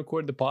 when are we gonna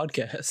record the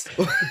podcast?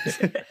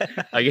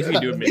 I guess we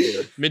can do it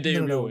midday. Midday No,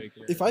 real no. week.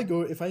 If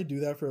I do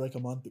that for like a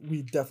month,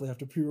 we definitely have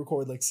to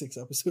pre-record like 6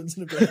 episodes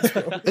in advance.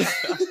 Bro.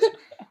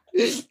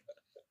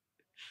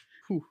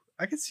 Whew,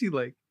 I could see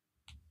like,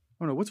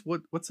 I don't know,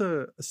 what's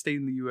a state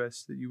in the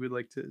U.S. that you would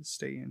like to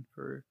stay in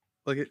for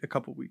like a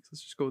couple weeks?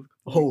 Let's just go with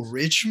a couple Oh, weeks.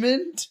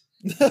 Richmond?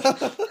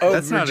 Oh,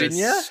 That's not a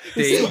Virginia?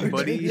 state,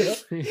 buddy. Yeah.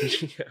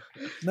 yeah.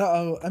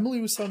 No, Emily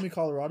was telling me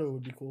Colorado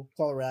would be cool.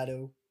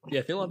 Colorado. I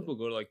think a lot of people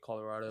go to like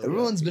Colorado.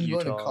 Everyone's been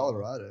going to Utah.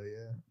 Colorado,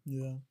 yeah.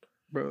 Yeah.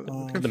 Bro,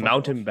 The The fuck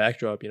mountain off.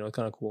 backdrop, it's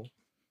kind of cool.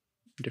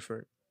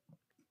 Different.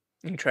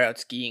 You can try out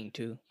skiing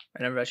too.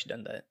 I never actually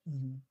done that.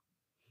 Mhm.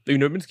 You've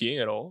never been skiing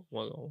at all?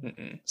 Well,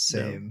 Mm-mm.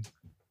 Same.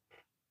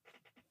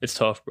 it's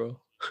tough,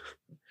 bro.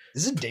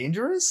 Is it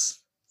dangerous?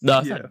 No,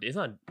 it's Yeah. not. It's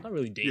not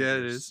really dangerous. Yeah,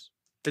 it is.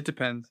 It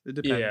depends. It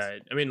depends. Yeah,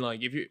 I mean, like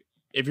if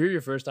you're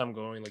your first time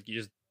going, like you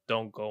just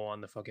don't go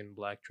on the fucking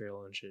black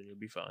trail and shit. You'll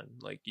be fine.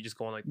 Like you just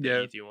go on like the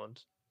Yeah. easy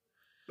ones.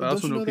 I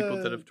also Don't you know know people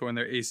that- that have torn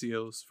their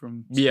ACLs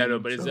from. Yeah, no,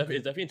 skiing, but it's, so- it's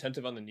definitely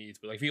intensive on the knees.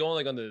 But like if you go on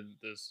like on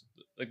this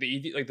like the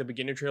easy like the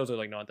beginner trails are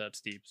like not that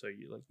steep, so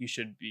you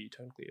should be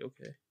technically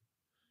okay.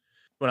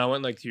 When I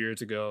went like 2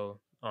 years ago,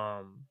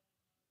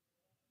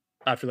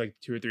 after like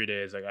 2 or 3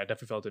 days, like I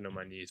definitely felt it in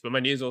my knees. But my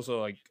knees also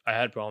like I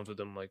had problems with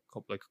them like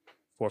 4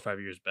 or 5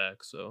 years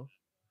back. So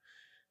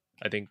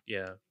I think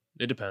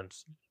it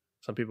depends.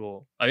 Some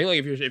people, I think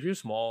like if you're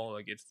small,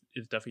 like it's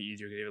definitely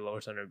easier because you have a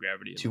lower center of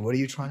gravity. Dude, what are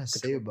you trying to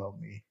say about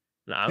me?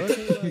 Nah, I'm not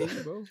saying about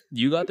you, bro.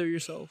 You got there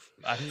yourself.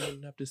 I didn't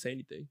even have to say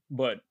anything.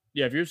 But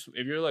yeah, if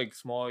you're like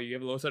small, you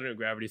have a low center of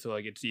gravity, so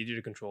like it's easier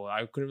to control.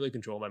 I couldn't really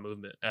control my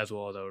movement as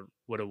well as I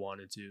would have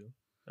wanted to,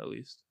 at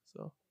least.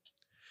 So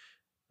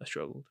I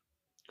struggled.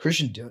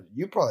 Christian, do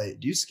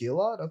you ski a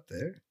lot up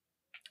there?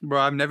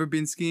 Bro, I've never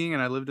been skiing,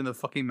 and I lived in the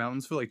fucking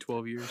mountains for like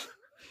 12 years.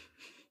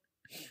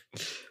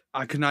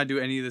 I could not do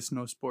any of the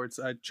snow sports.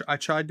 I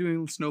tried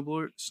doing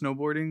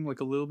snowboarding like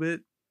a little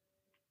bit,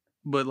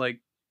 but like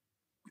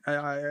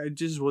I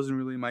just wasn't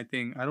really my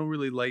thing. I don't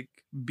really like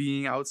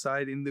being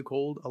outside in the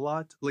cold a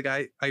lot. Like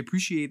I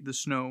appreciate the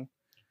snow,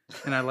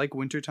 and I like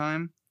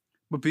wintertime,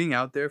 but being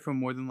out there for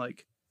more than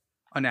like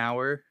an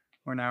hour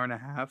or an hour and a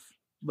half,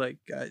 like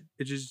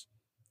it just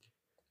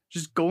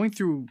going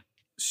through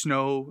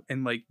snow,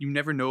 and like you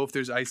never know if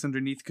there's ice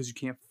underneath because you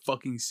can't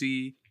fucking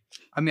see.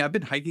 I mean, I've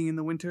been hiking in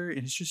the winter,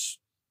 and it's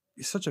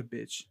such a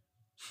bitch.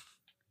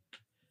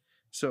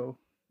 So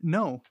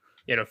no.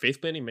 Yeah, no, face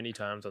planting many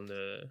times on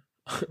the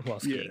while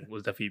skiing Yeah.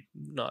 was definitely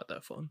not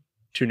that fun.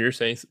 Junior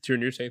saying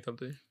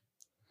something.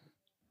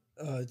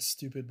 It's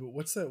stupid, but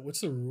what's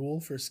the rule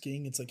for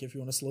skiing? It's like if you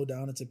want to slow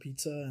down, it's a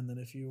pizza, and then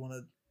if you want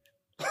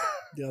to,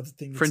 the other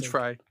thing, it's French like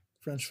fry.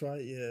 French fry.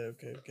 Yeah,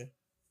 okay.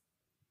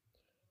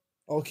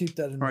 I'll keep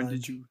that in Ryan, mind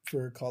did you-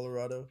 for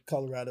Colorado.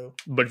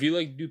 But if you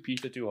like do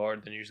pizza too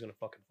hard, then you're just gonna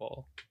fucking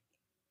fall.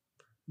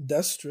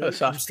 That's straight. I'm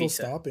soft still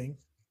pizza. stopping.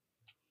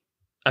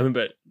 I mean,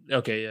 but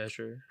okay, yeah,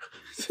 sure.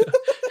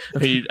 I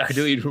mean,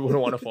 ideally you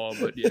wouldn't want to fall,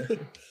 but yeah.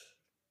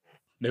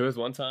 There was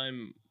one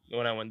time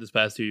when I went this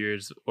past 2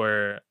 years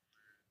where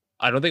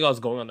I don't think I was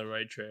going on the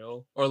right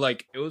trail, or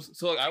like it was.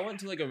 So like I went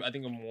to like I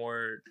think a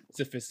more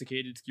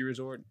sophisticated ski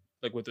resort,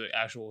 like with the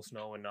actual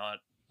snow and not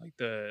like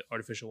the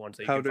artificial ones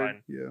that you can Powder.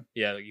 find. Yeah.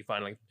 Yeah, like you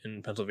find like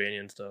in Pennsylvania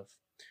and stuff.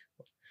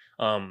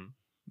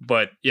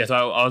 But yeah,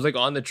 so I was like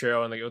on the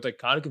trail and like it was like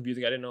kind of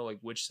confusing. I didn't know like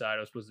which side I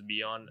was supposed to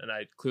be on, and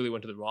I clearly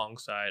went to the wrong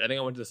side. I think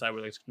I went to the side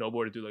where like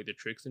snowboarders do like the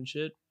tricks and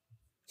shit.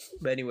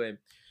 But anyway,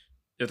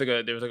 there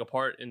was like a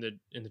part in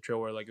the trail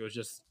where like it was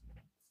just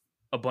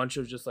a bunch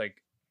of just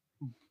like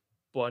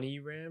bunny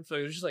ramps.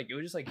 Like it was just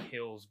like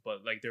hills,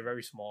 but like they're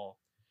very small.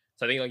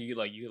 So I think like you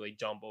could like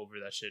jump over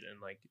that shit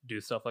and like do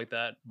stuff like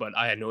that. But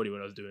I had no idea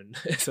what I was doing.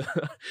 So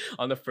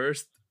on the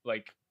first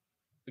like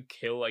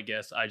kill, I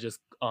guess I just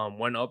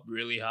went up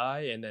really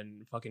high and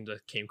then fucking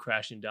just came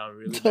crashing down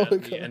really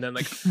badly. And then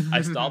like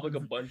I stopped like a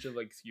bunch of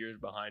like skiers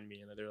behind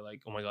me, and they were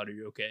like, "Oh my god, are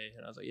you okay?"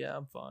 And I was like, "Yeah,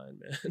 I'm fine,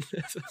 man."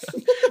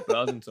 But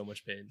I was in so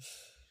much pain.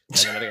 And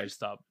then I think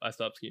I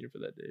stopped skiing for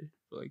that day.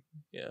 But like,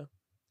 yeah,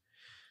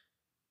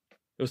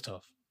 it was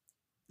tough.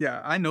 Yeah,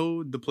 I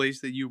know the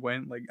place that you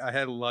went. Like, I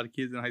had a lot of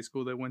kids in high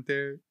school that went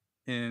there.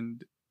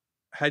 And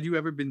had you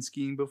ever been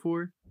skiing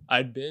before?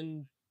 I'd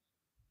been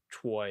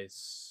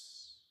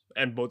twice,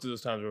 and both of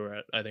those times were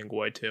at, I think,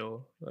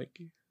 Whitetail. Like,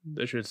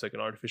 that shit's like an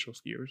artificial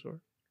ski resort.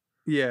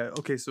 Yeah.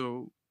 Okay.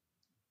 So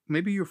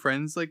maybe your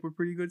friends like were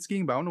pretty good at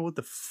skiing, but I don't know what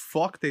the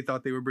fuck they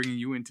thought they were bringing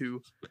you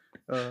into.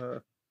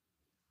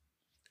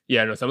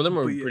 Yeah, no, some of them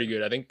were But yeah. pretty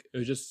good. I think it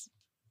was just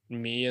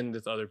me and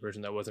this other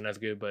person that wasn't as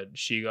good, but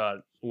she got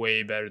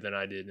way better than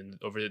I did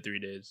over the 3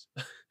 days.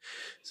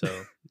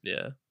 So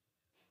yeah.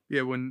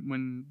 Yeah.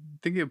 When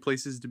thinking of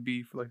places to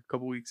be for like a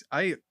couple weeks,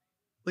 I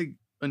like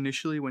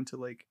initially went to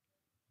like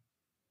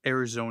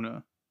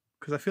Arizona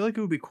because I feel like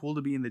it would be cool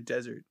to be in the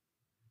desert.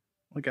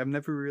 Like, I've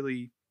never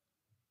really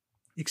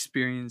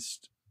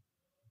experienced,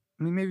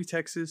 I mean, maybe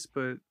Texas,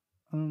 but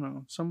I don't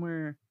know,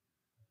 somewhere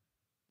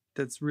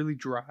that's really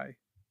dry.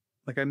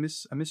 Like, I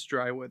miss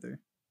dry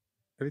weather.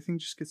 Everything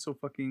just gets so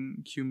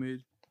fucking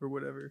humid or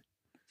whatever.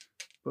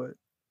 But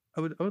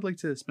I would like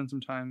to spend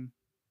some time,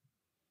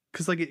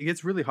 because like it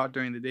gets really hot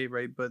during the day,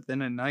 right? But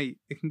then at night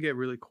it can get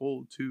really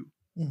cold too.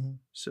 Mm-hmm.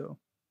 So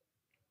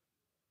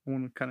I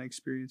want to kind of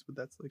experience what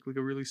that's like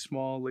a really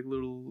small, like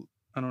little,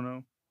 I don't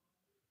know,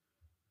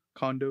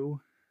 condo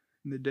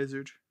in the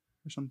desert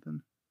or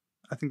something.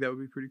 I think that would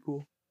be pretty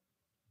cool.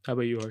 How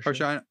about you, Harsha?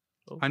 Harsha,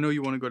 Oh. I know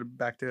you want to go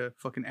back to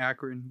fucking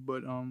Akron,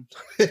 but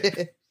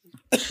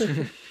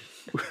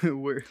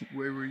where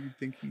were you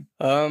thinking?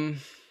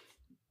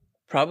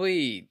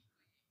 Probably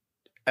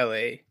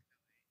LA,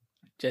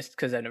 just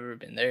because I've never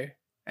been there,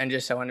 and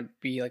just I want to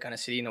be like on a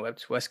city in the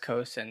West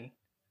Coast, and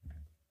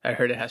I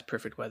heard it has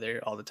perfect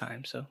weather all the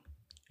time. So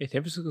Hey,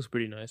 San Francisco's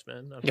pretty nice,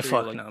 man. I'm yeah, sure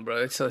fuck like, no,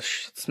 bro. It's so it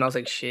smells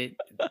like shit.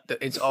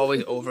 It's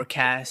always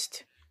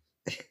overcast,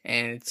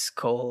 and it's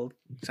cold.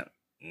 So,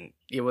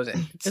 it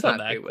wasn't. It's not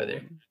that great weather.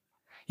 cold.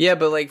 Yeah,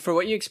 but like for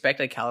what you expect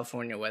like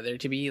California weather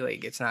to be,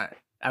 like it's not.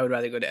 I would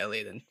rather go to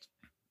LA than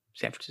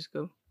San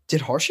Francisco.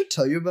 Did Harsha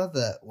tell you about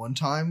that one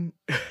time?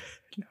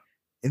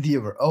 In the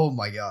oh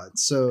my god!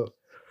 So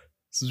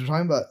we're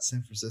talking about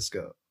San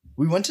Francisco.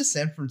 We went to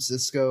San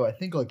Francisco, I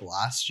think like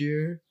last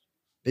year,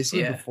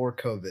 basically Yeah. before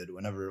COVID,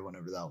 whenever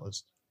that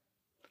was.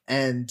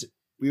 And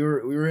we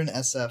were in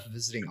SF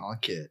visiting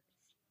Ankit,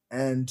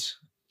 and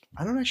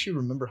I don't actually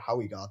remember how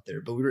we got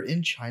there, but we were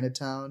in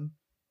Chinatown,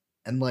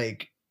 and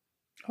like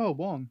Oh,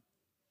 Wong.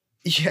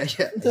 yeah.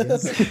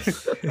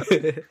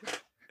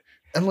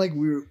 And like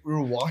we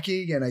were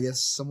walking, and I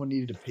guess someone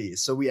needed to pee,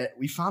 so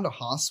we found a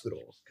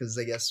hospital because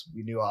I guess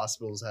we knew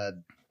hospitals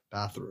had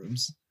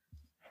bathrooms,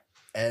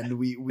 and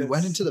we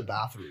went into the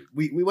bathroom.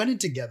 We went in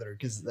together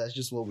because that's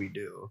just what we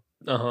do.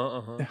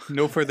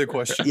 No further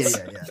questions.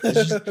 Yeah.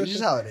 It's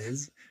just how it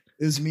is.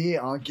 It was me,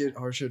 Ankit,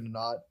 Harsha, and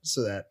Not,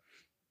 so that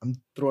I'm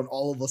throwing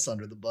all of us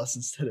under the bus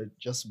instead of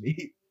just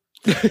me.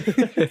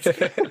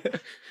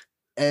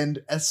 And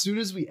as soon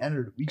as we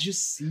entered, we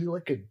just see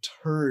like a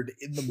turd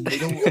in the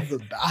middle of the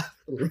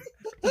bathroom.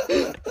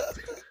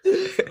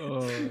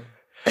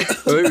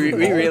 we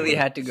really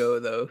had to go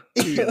though.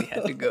 We really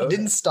had to go. It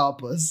didn't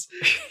stop us.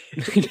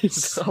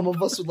 Some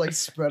of us would like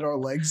spread our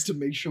legs to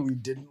make sure we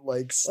didn't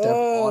like step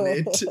on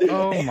it.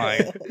 Oh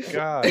my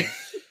god.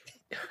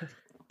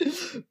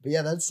 But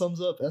yeah, that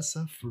sums up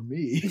SF for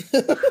me.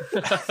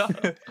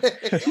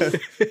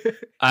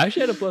 I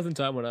actually had a pleasant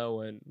time when I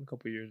went a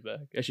couple years back.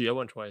 Actually, I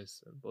went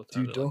twice. And both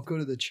times Dude, don't go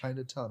to the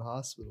Chinatown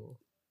hospital.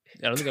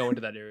 I don't think I went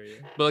to that area,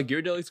 but like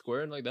Ghirardelli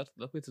Square and like that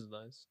place is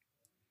nice.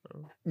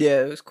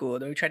 Yeah, it was cool.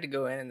 Then we tried to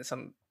go in, and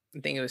I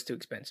think it was too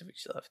expensive. We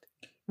just left.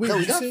 Wait, No,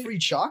 we did you got say- free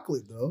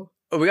chocolate though,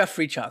 Oh, we got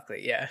free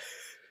chocolate. Yeah.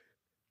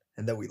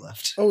 and then we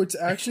left. Oh, it's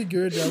actually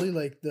Ghirardelli,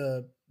 like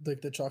the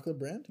chocolate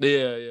brand.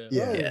 Yeah. Yeah.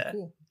 Oh, Yeah.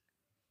 Cool.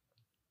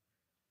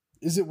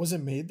 Was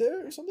it made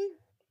there or something?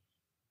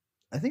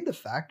 I think the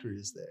factory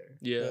is there.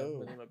 Yeah,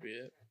 Oh. that might be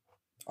it.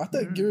 I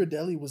thought Mm.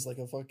 Ghirardelli was like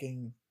a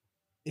fucking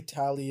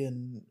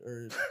Italian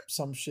or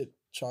some shit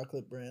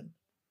chocolate brand.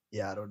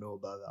 Yeah, I don't know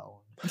about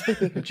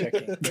that one.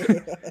 Checking.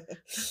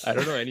 I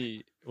don't know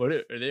any. Are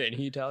there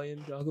any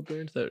Italian chocolate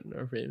brands that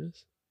are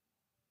famous?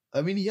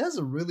 I mean, he has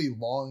a really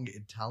long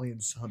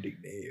Italian-sounding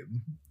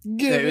name.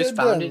 It was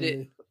founded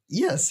Ghirardelli.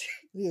 Yes,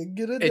 Yeah,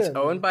 Ghirardelli. It's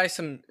owned by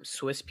some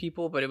Swiss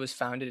people, but it was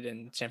founded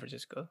in San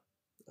Francisco.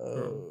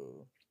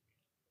 Oh.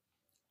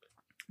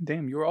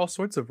 Damn, you were all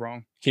sorts of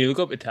wrong. Can you look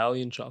up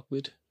Italian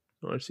chocolate?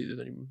 I want to see if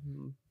there's any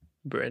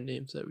brand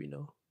names that we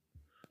know.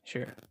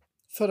 Sure.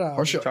 Ferrari.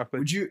 Harsha, Chocolate.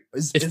 would you?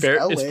 Is It's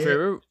LA? It's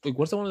Ferrero. Like,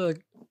 what's the one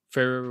like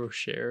Ferrero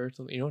Rocher or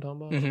something? You know what I'm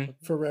talking about? Mhm.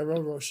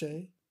 Ferrero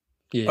Rocher.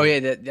 Yeah. Oh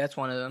yeah, that's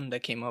one of them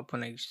that came up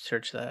when I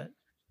searched that.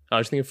 I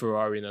was thinking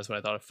Ferrari, and that's what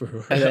I thought of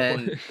Ferrari.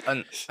 And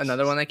then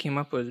another one that came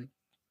up was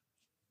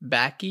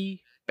Baci,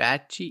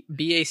 Baci,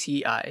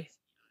 BACI.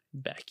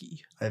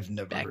 Backy. I've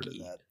never heard of Backy.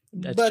 that.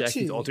 That's Baci.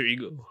 Jackie's alter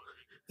ego.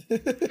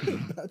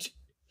 Baci.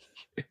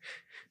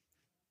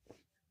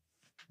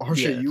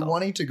 Harsha, Yeah, that's you all.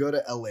 wanting to go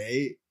to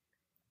LA?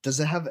 Does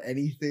it have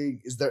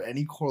anything? Is there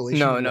any correlation?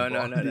 No, with no, no,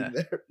 LeBron no, being no.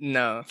 there?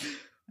 No.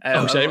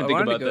 Oh, shit, I didn't even think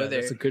wanted to about go that. there.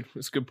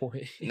 That's a good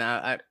point.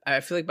 No, I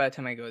feel like by the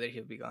time I go there,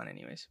 he'll be gone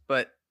anyways.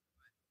 But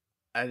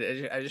I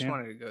just Yeah.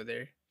 wanted to go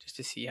there just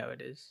to see how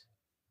it is.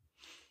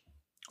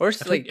 Or I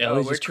it's feel like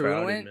LA's where just Tarun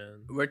crowded, went,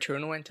 man. where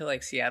Tarun went to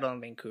like Seattle and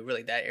Vancouver,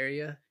 like that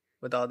area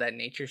with all that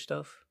nature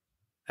stuff.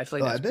 I feel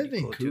like Oh, I that's bet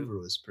pretty cool, too. Vancouver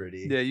was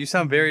pretty. Yeah, you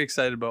sound very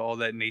excited about all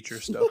that nature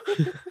stuff.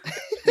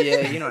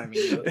 Yeah, you know what I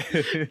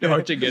mean. though.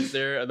 Archer gets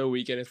there on the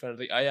weekend. It's kind of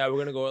like, oh yeah, we're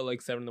gonna go at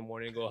like 7 a.m.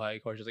 and go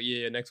hike. Archer's like,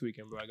 yeah, next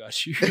weekend, bro, I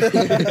got you. But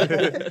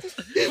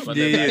Yeah,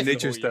 then yeah, that's the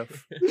nature whole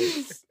stuff.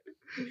 year.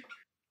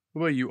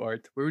 What about you,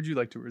 Art? Where would you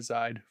like to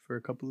reside for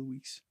a couple of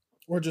weeks?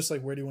 Or just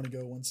like, where do you want to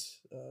go once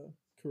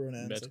Corona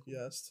ends? Med Like you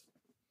asked.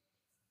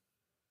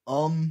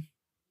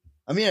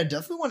 I mean, I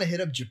definitely want to hit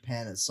up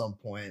Japan at some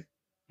point.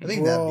 I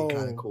think that'd be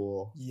kind of Bro.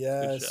 cool.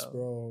 Yes, shout.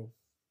 bro.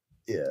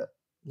 Yeah,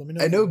 Let me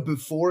know. I know bro.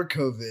 before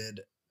COVID,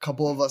 a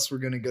couple of us were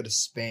gonna go to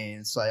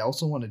Spain, so I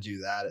also want to do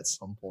that at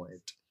some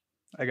point.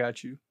 I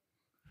got you.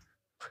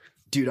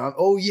 Dude,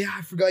 oh yeah,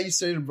 I forgot you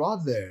studied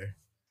abroad there.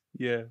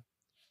 Yeah.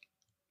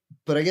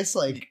 But I guess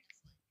like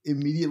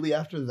immediately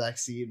after the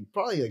vaccine,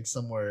 probably like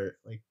somewhere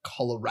like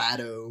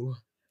Colorado.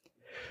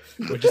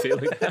 What'd you say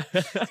like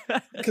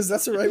that? Because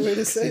that's the right way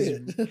to say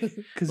it.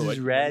 Because Oh, it's like,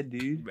 rad,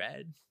 dude.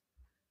 Rad.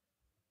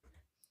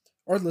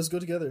 Or let's go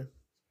together.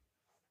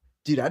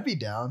 Dude, I'd be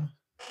down.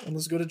 And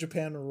let's go to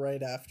Japan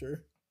right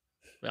after.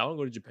 I want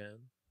to go to Japan.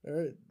 All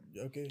right.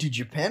 Okay. Dude,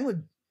 Japan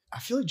would. I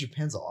feel like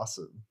Japan's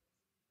awesome.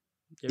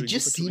 Yeah, It we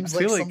just can go for seems I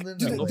like feel like- something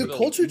Dude, that go the for like,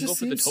 culture we can just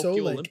go for the seems so,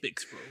 Tokyo like-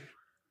 Olympics, bro.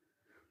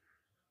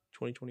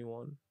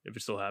 2021, if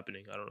it's still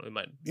happening, I don't know. It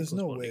might. Be There's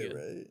no postponed way, again.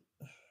 right?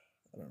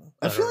 I don't know.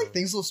 I I feel don't like know.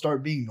 things will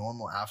start being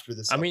normal after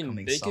this I mean,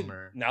 upcoming they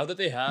summer. could now that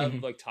they have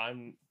Mhm. like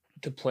time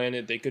to plan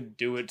it. They could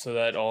do it so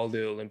that all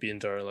the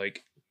Olympians are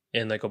like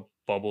in like a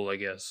bubble, I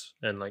guess.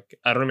 And like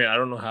I don't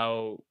know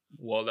how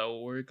well that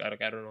will work. I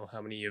don't know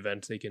how many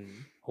events they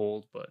can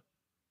hold, but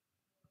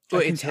I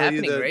Wait, can it's tell you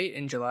happening that- right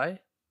in July.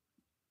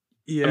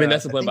 Yeah. I mean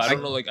that's the I plan.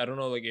 think But I don't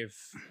so. know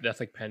if that's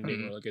like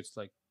pending or like it's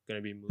like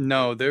gonna be moved.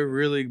 No, they're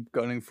really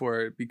gunning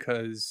for it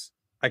because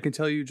I can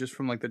tell you just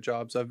from like the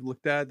jobs I've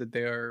looked at that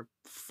they are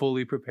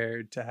fully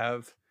prepared to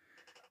have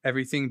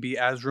everything be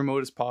as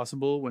remote as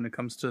possible when it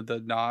comes to the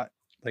not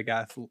like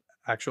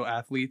actual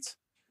athletes.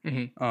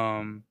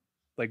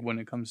 Like when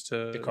it comes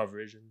to the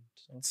coverage and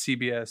stuff.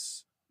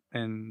 CBS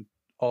and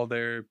all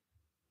their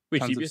Wait,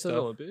 tons of CBS has stuff.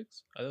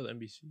 Olympics? I thought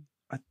NBC.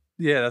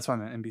 yeah, that's what I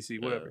meant,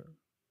 NBC, whatever.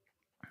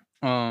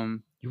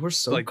 You were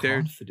so Like, they're-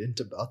 confident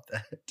about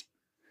that.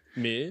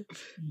 Me?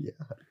 Yeah.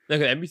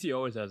 Like NBC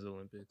always has the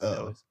Olympics. They Oh.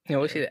 always- You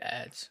always see the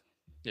ads.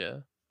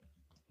 yeah.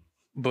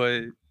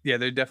 But yeah,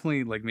 they're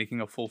definitely like making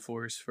a full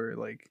force for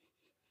like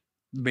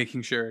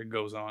making sure it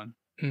goes on.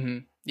 Mm-hmm.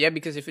 Yeah,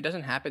 because if it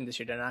doesn't happen this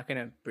year, they're not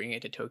gonna bring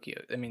it to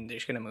Tokyo. I mean, they're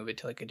just gonna move it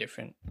to like a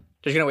different. They're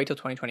just gonna wait till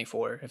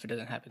 2024 if it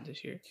doesn't happen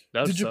this year.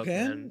 That would Did suck,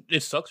 Japan- man.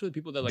 It sucks for the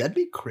people that like That'd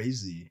be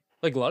crazy.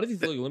 like a lot of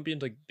these like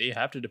Olympians like they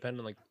have to depend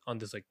on like on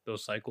this like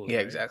those cycles. Yeah,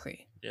 right?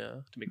 exactly.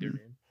 Yeah, to make their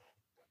name.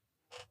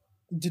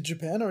 Did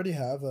Japan already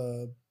have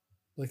a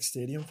like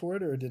stadium for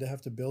it, or did it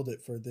have to build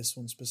it for this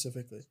one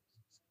specifically?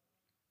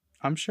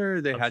 I'm sure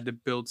they I'm had to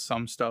build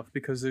some stuff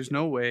because there's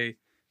no way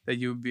that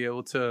you would be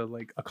able to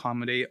like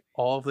accommodate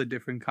all of the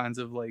different kinds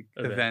of like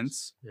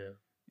events Yeah.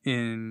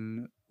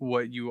 in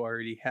what you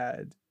already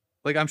had.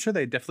 Like I'm sure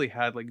they definitely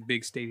had like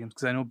big stadiums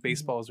because I know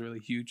baseball is really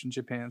huge in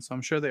Japan, so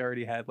I'm sure they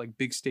already had like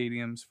big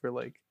stadiums for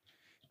like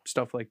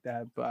stuff like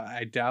that. But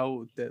I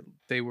doubt that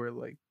they were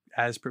like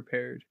as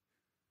prepared.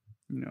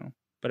 You know,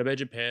 But I bet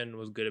Japan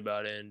was good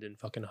about it and didn't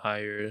fucking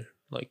hire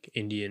like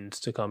Indians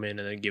to come in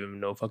and then give them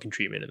no fucking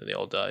treatment and then they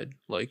all died.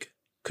 Like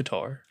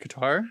Qatar.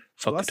 Qatar.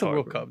 Fuck Well, that's Qatar, the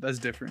World bro. Cup. That's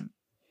different.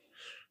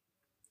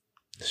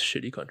 It's a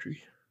shitty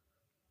country.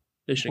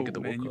 They shouldn't get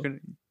the Whoa, World man,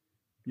 Cup.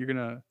 you're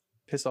gonna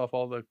piss off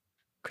all the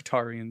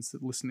Qatarians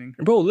listening.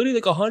 Bro, literally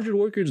like 100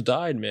 workers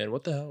died, man.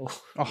 What the hell?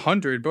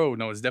 100, bro.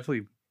 No, it's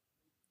definitely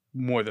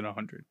more than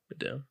 100.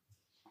 Damn.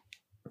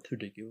 It's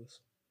ridiculous.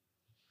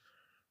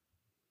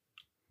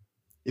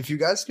 If you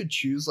guys could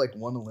choose like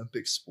one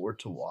Olympic sport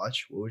to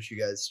watch, what would you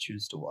guys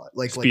choose to watch?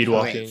 Speed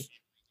like, walking.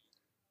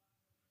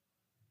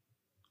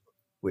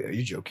 Wait, are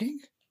you joking?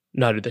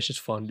 Nah, dude, that's just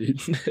fun,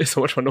 dude. It's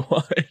so much fun to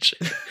watch.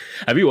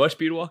 Have you watched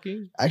speed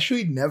walking?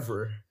 Actually,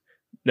 never.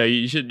 No,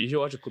 you should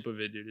watch a clip of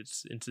it, dude.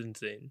 It's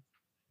insane.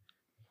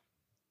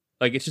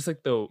 Like it's just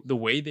like the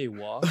way they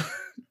walk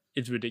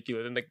it's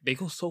ridiculous. And like they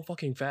go so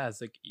fucking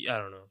fast. Like I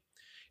don't know.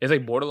 It's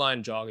like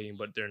borderline jogging,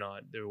 but they're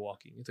not. They're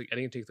walking. It's like I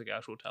think it takes like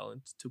actual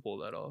talent to pull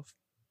that off.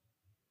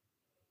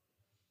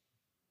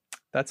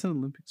 That's an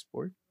Olympic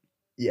sport.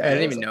 Yeah, I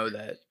didn't that's- even know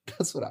that.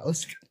 That's what I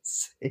was gonna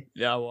say,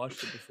 Yeah, I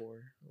watched it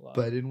before. A lot.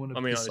 but I didn't want to.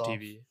 I mean, on piss the off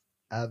TV.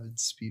 avid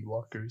speed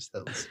walkers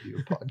that listen to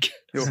your podcast.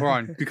 Yo, hold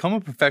on. Become a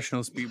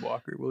professional speed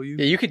walker, will you?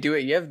 Yeah, you could do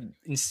it. You have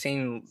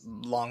insane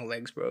long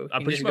legs, bro. You I'm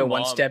can pretty just sure go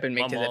one step and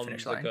my make to the mom's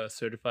finish like line. a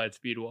certified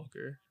speed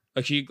walker.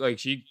 She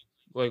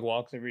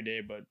walks every day,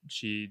 but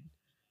she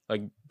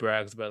like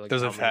brags about like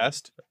Does how it many-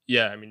 fast?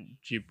 Yeah, I mean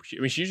she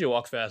usually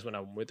walks fast when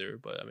I'm with her,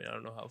 but I mean I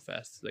don't know how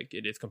fast like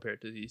it is compared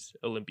to these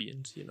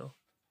Olympians, you know.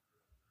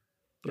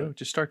 Yo,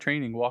 just start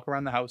training. Walk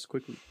around the house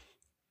quickly.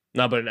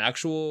 No, but an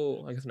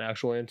actual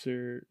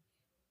answer.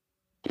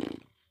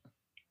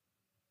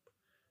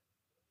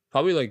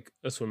 Probably like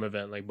a swim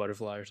event, like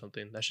butterfly or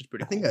something. That shit's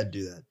pretty I think cool. I'd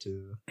do that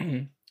too.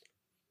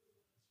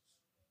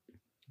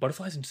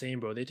 Butterfly's insane,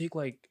 bro. They take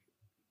like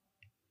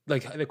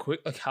the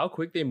quick, like how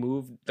quick they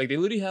move. Like they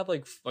literally have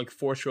like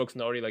 4 strokes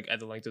and already like at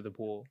the length of the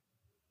pool.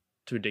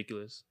 It's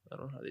ridiculous. I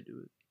don't know how they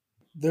do it.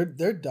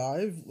 Their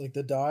dive, like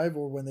the dive,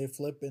 or when they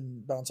flip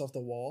and bounce off the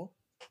wall,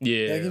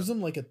 Yeah, that gives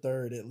them like a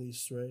third at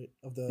least, right,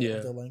 of the Yeah.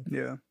 of their length.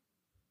 Yeah.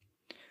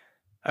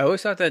 I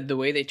always thought that the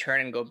way they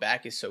turn and go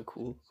back is so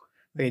cool.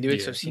 Like, they do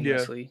it so Yeah.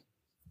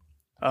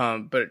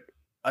 seamlessly. But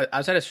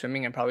outside of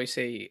swimming, I'd probably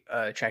say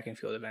track and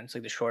field events,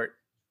 like the short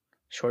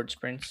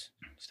sprints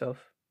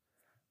stuff.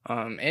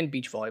 And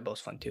beach volleyball is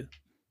fun too.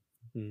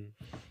 Mm.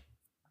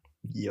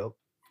 Yep.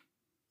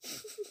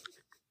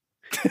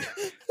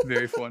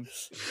 Very fun.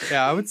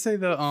 Yeah, I would say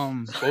the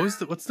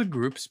what's the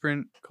group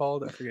sprint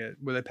called? I forget.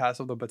 Where they pass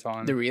off the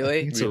baton. The I relay.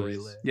 think it's a Relays.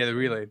 relay. Yeah, the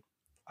relay.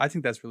 I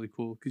think that's really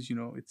cool because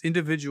it's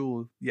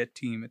individual yet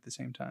team at the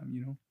same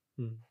time.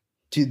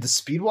 Dude, the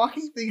speed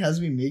walking thing has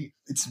me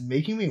it's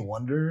making me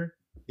wonder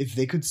if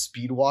they could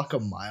speed walk a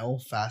mile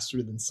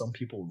faster than some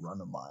people run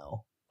a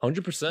mile.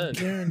 100%.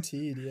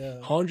 Guaranteed, yeah.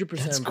 100%,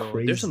 bro.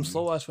 That's There's some crazy.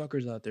 slow ass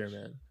fuckers out there,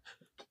 man.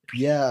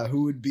 Yeah,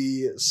 who would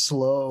be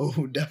slow?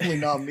 Definitely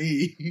not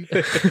me.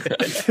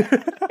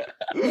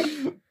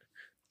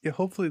 Yeah,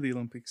 hopefully the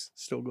Olympics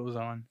still goes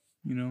on.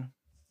 That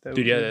Dude,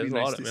 would- yeah, would there's be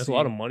a nice lot. to There's see. a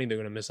lot of money they're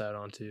gonna miss out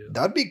on too.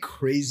 That'd be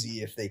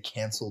crazy if they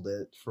canceled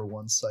it for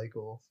one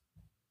cycle.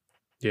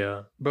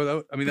 Yeah, Bro, that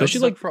would Especially,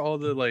 suck like, for all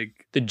the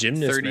the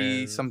gymnasts, 30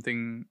 man.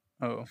 something.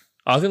 Oh,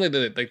 I think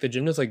like the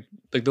gymnasts like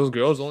those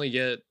girls only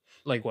get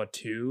like what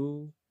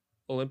 2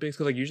 Olympics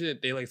because like usually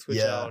they like switch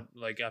Yeah. out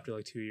like after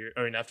like 2 years.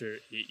 I mean after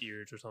 8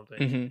 years or something.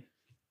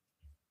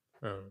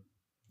 Mm-hmm. I don't know.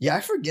 Yeah,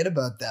 I forget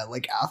about that.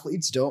 Like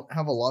athletes don't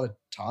have a lot of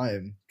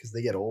time because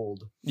they get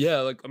old. Yeah,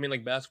 like I mean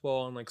like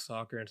basketball and like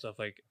soccer and stuff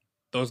like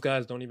those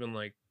guys don't even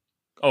like.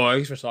 Oh, at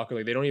least for soccer,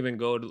 like they don't even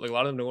go to like a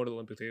lot of them don't go to the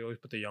Olympics. They always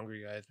put the younger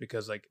guys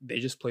because like they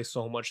just play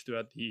so much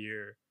throughout the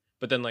year.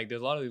 But then like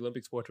there's a lot of the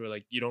Olympic sports where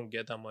like you don't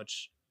get that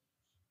much,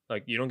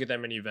 like you don't get that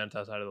many events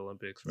outside of the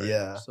Olympics, right?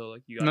 Yeah. So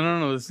like you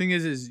no. The thing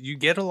is you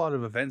get a lot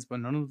of events, but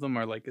none of them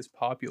are like as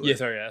popular. Yeah,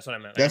 sorry, that's what I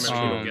meant. That's I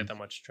remember you true. don't get that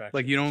much traction.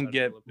 Like you outside don't of the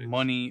get Olympics.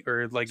 money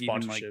or like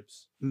even like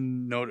sponsorships.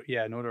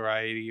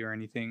 notoriety or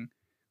anything.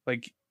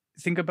 Like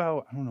think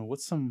about I don't know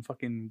what's some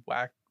fucking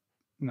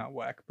not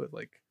whack, but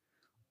like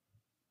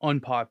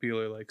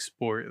unpopular like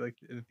sport like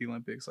at the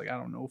Olympics. Like I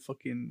don't know,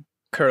 fucking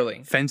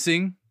Curling.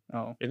 fencing.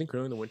 Oh I think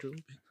curling the Winter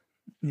Olympics.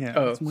 yeah,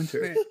 Oh. it's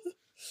winter.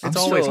 I'm It's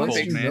always surprised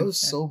cold, you man. know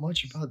so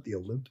much about the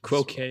Olympics.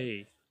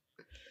 Croquet.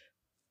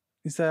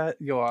 Is that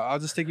I'll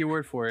just take your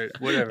word for it.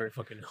 Whatever.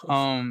 Fucking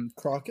know.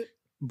 Crockett.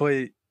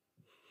 But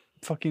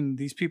fucking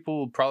these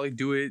people probably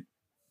do it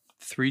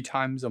 3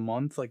 times a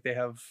month. Like they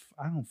have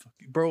I don't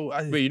fucking bro.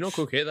 Wait, you know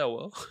croquet that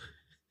well?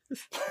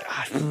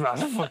 I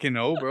don't fucking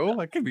know, bro.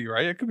 I could be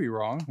right. I could be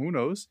wrong. Who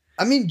knows?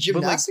 I mean, like-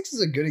 gymnastics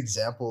is a good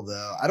example,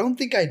 though. I don't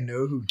think I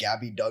know who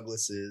Gabby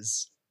Douglas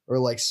is or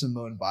like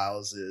Simone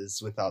Biles is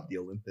without the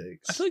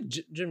Olympics. I feel like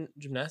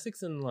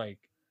gymnastics and like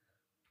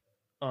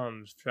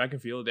track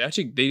and field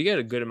they get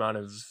a good amount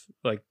of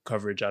like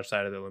coverage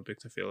outside of the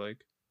Olympics. I feel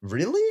like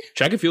Really?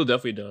 track and field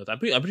definitely does. I'm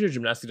pretty sure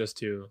gymnastics does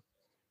too.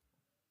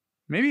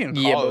 Maybe in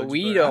college. Yeah, but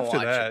we don't after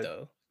watch that, it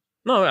though.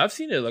 No, I've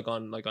seen it like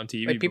on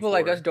TV. Like people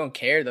like before. us don't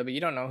care though, but you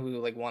don't know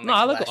who like won. No,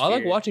 Like, I like last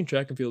year. watching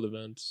track and field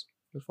events.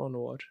 It's fun to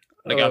watch.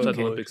 Like Oh, outside okay.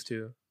 the Olympics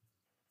too.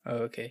 Oh,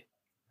 okay.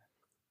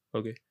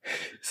 Okay.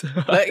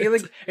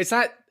 like it's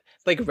not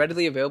like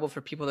readily available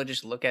for people to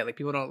just look at. Like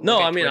people don't. No,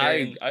 look at I mean Twitter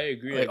I and,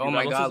 agree. like, oh you know,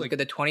 my unless god, it's, look at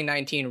the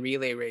 2019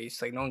 relay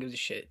race. Like no one gives a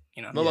shit.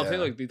 You know. No, I'm saying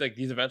Yeah. like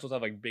these events will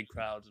have like big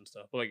crowds and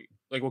stuff. But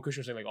like what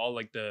Christian was saying, like all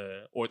like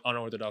the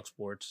unorthodox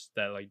sports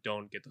that like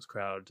don't get those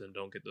crowds and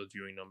don't get those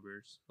viewing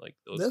numbers. Like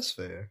That's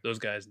fair. those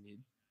guys need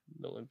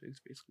the Olympics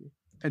basically.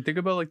 And think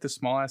about like the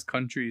small ass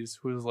countries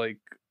who's like,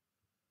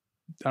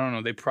 I don't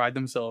know, they pride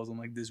themselves on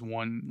like this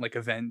one like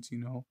event,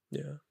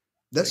 Yeah.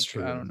 That's Like,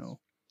 true. I don't know.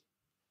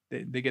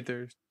 They get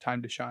their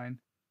time to shine.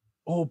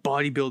 Oh,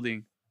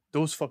 bodybuilding.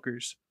 Those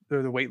fuckers.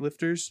 They're the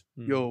weightlifters.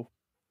 Mhm. Yo,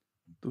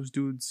 those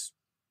dudes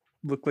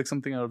look like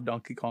something out of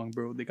Donkey Kong,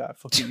 bro. They got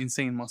fucking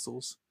insane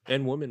muscles.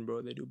 And women,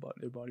 bro, they do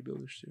they're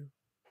bodybuilders too.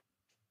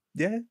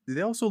 Yeah,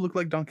 they also look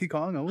like Donkey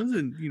Kong. I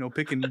wasn't,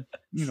 picking,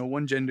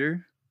 one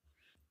gender.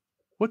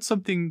 What's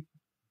something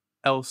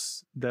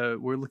else that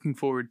we're looking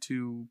forward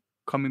to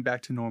coming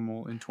back to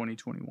normal in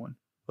 2021,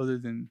 other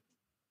than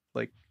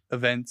like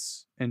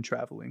events and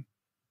traveling?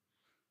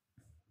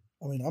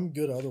 I mean, I'm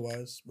good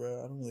otherwise,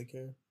 bro. I don't really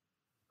care.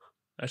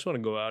 I just want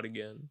to go out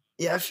again.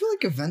 Yeah, I feel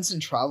like events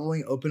and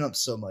traveling open up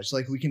so much.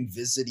 Like we can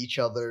visit each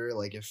other.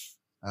 Like if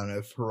I don't know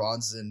if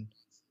Haran's in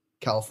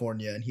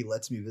California and he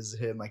lets me visit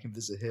him, I can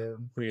visit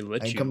him. Wait,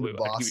 let I can you come to wait,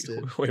 why do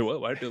you- Boston. wait,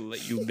 what? Why did they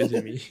let you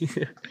visit me?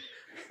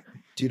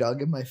 Dude, I'll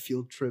get my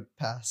field trip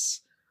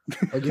pass.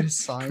 I'll get a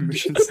sign.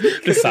 Permissions.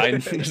 the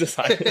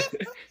sign.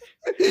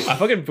 I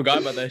fucking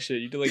forgot about that shit.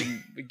 You had to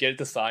like get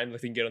the sign,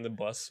 like you can get on the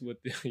bus with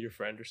your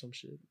friend or some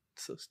shit.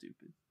 It's so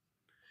stupid.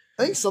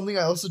 I think something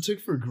I also took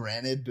for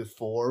granted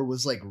before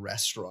was like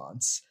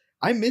restaurants.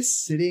 I miss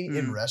sitting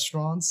in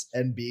restaurants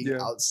and being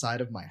Yeah.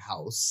 outside of my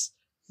house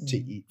to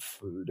Mhm. eat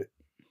food.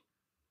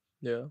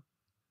 Yeah.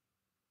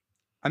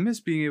 I miss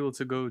being able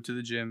to go to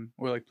the gym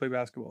or like play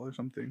basketball or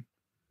something.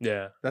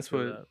 Yeah. That's feel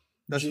what that.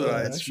 that's Yeah, what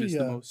I actually, miss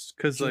yeah. the most.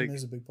 Because Gym like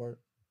is a big part.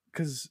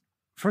 because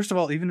first of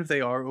all, even if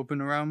they are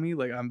open around me,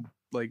 like I'm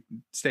like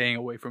staying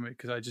away from it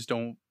because I just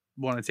don't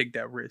want to take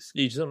that risk.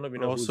 You just don't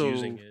even know Also- who's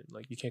using it.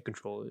 Like you can't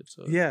control it.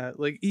 So Yeah,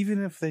 like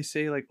even if they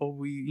say like, oh,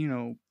 we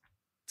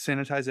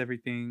sanitize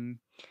everything,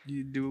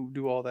 you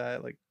do all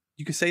that, like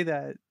you could say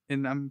that,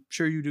 and I'm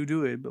sure you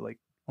do it, but like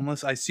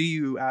unless I see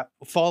you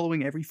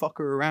following every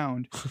fucker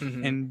around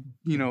Mhm.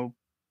 and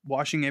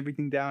washing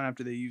everything down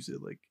after they use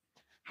it, like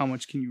how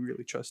much can you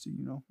really trust it?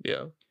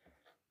 Yeah.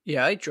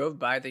 Yeah, I drove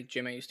by the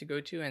gym I used to go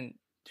to, and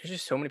there's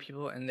just so many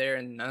people in there,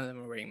 and none of them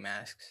are wearing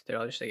masks. They're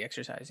all just like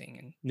exercising,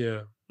 and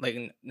Yeah. like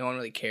no one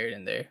really cared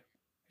in there.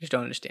 I just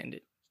don't understand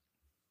it.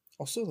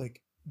 Also,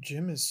 like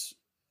gym is,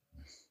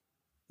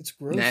 it's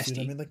gross, Nasty.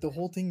 dude. I mean, like the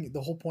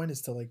whole point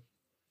is to like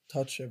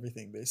touch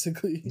everything,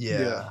 basically.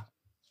 Yeah.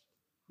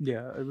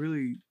 Yeah, I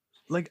really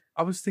like.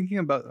 I was thinking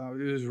about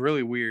it was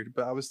really weird,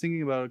 but I was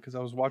thinking about it because I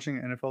was watching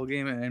an NFL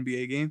game and an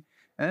NBA game.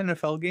 An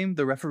NFL game,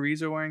 the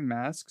referees are wearing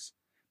masks,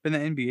 but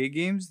in the NBA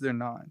games, they're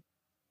not.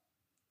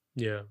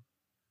 Yeah.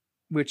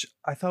 Which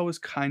I thought was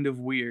kind of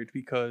weird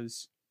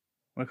because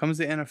when it comes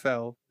to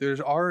NFL, there's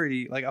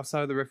already like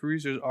outside of the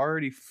referees, there's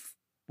already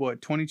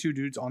 22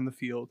 dudes on the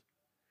field,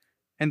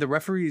 and the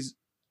referees.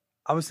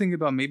 I was thinking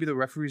about maybe the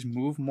referees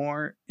move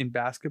more in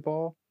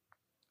basketball,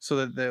 so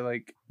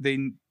that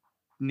they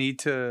need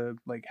to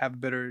like have a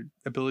better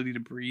ability to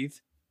breathe,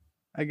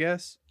 I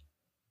guess.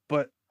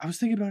 But I was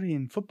thinking about it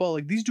in football,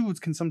 like these dudes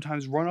can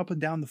sometimes run up and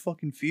down the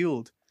fucking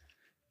field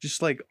just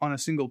like on a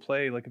single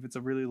play, like if it's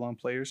a really long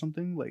play or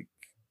something. Like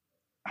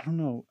I don't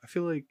know, I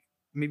feel like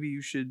maybe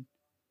you should,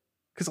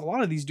 because a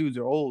lot of these dudes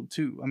are old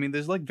too. I mean,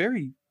 there's like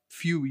very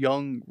few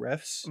young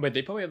refs. But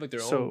they probably have like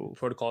their own So-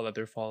 protocol that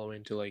they're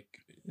following to like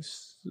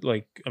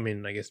I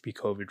mean, I guess be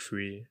COVID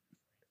free.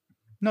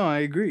 No, I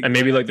agree. And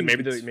maybe I like think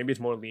maybe it's- maybe it's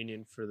more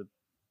lenient for the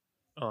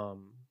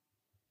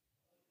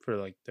for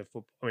like the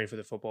for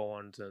the football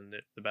ones and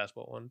the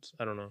basketball ones.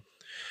 I don't know.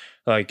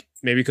 Like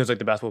maybe because like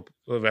the basketball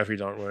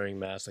referees aren't wearing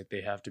masks, like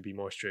they have to be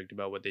more strict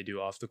about what they do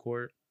off the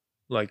court.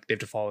 Like they have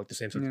to follow like the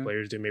same stuff the Yeah.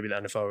 players do. Maybe the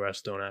NFL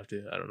refs don't have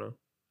to. I don't know.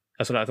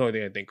 That's the only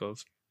thing I think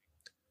of.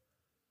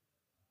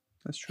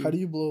 That's true. How do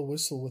you blow a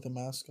whistle with a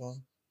mask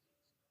on?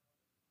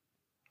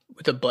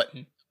 With a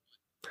button.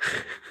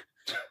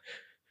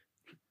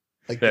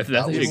 Like That's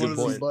that actually was a one good of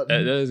those point.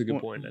 buttons. That is a good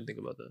Well- point. I think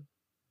about that.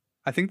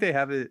 I think they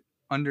have it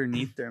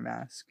underneath their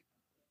mask,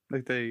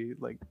 like they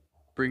like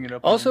bring it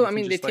up. Also, I underneath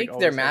mean, and they just, like, take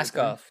always their have it mask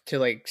there. off to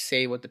like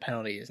say what the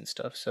penalty is and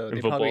stuff. So In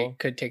they probably football?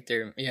 could take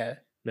their Yeah.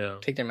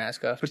 take their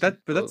mask off. But to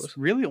but blow that's the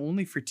whistle. really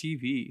only for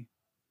TV.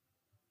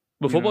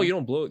 But You football, know?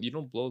 you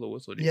don't blow the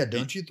whistle. Do Yeah,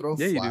 don't you throw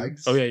Yeah, you do.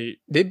 flags? Oh yeah,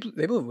 They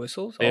blow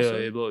whistles. yeah, Also,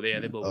 they blow. Yeah,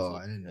 they blow. Oh, whistles.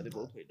 I didn't Yeah, know they that.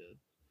 both play dead.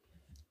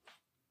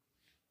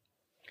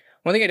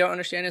 one thing I don't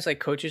understand is like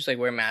coaches like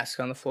wear masks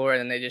on the floor and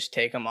then they just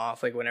take them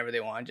off like whenever they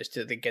want just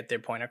to like, get their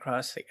point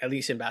across. Like, at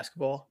least in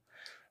basketball,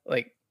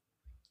 like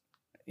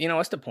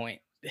what's the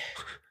point?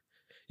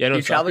 Yeah, no,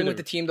 You're traveling with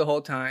the the team the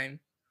whole time.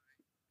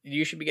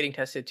 You should be getting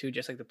tested too,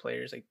 just like the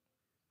players. Like,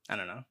 I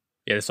don't know.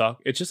 yeah, the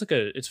soccer. It's just like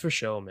it's for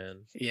show,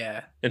 man.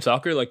 Yeah, In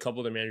soccer, like a couple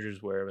of the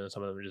managers wear, but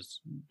some of them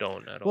just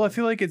don't at all. Well, I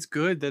feel like it's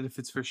good that if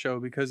it's for show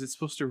because it's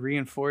supposed to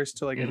reinforce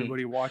to like Mhm.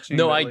 everybody watching.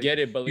 no, that, I like, get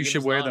it, but like, You if should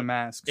it's wear not- the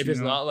masks. If you it's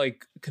know? not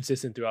like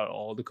consistent throughout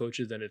all the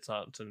coaches, then it's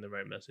not sending the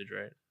right message,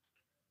 right?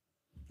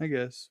 I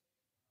guess.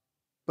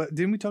 But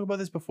didn't we talk about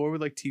this before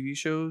with like TV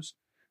shows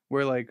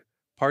where like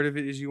part of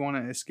it is you want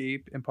to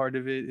escape and part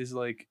of it is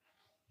like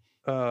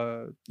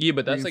Yeah,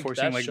 but that's like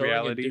Reinforcing, that's like, showing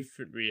reality. a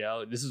different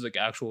reality. This is like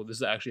actual. This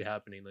is actually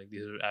happening. Like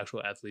these are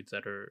actual athletes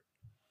that are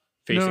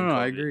no, facing. no,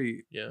 I COVID.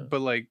 agree. Yeah.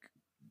 But like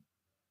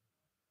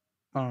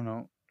I don't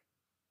know.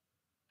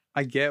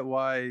 I get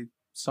why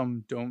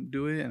some don't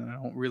do it and I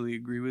don't really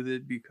agree with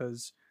it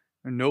because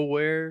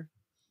nowhere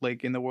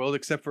like in the world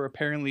except for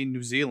apparently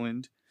New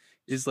Zealand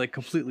is like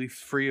completely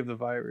free of the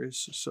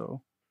virus.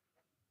 So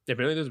Yeah,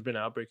 apparently there's been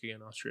an outbreak again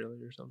in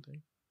Australia or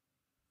something.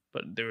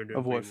 but they were doing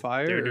Of what, pretty,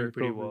 fire They were or doing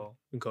pretty COVID? well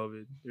in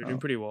COVID. They were Oh. doing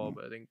pretty well,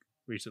 but I think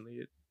recently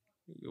it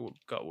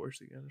got worse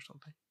again or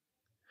something.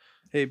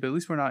 Hey, but at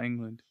least we're not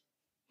England.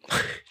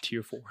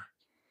 Tier 4.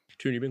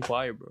 Tune, you've been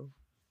quiet, bro.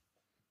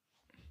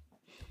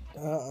 I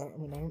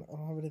mean, I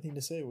don't have anything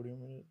to say. What do you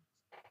want me to?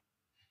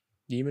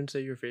 Do you even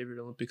say your favorite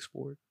Olympic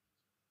sport?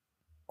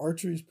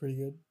 Archery's pretty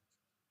good.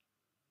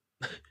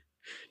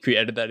 Can we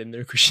edit that in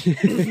there, Christian?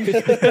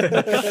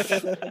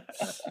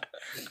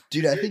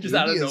 Dude, I think Just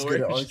out of India's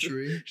good at nowhere.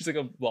 archery. Just like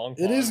a long.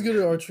 It is pause. good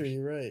at archery,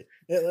 you're right?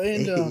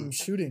 And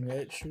shooting,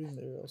 right? Shooting,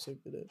 they're also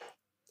good at.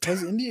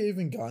 Has India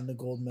even gotten a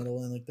gold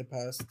medal in like the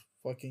past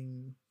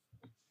fucking?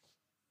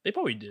 They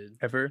probably did.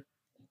 Ever?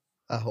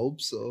 I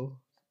hope so.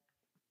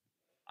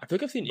 I feel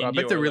like I've seen Bro, I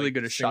India bet they're or, really like,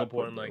 good at shot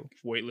Singapore put, and like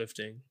though.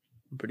 weightlifting.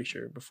 I'm pretty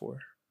sure before.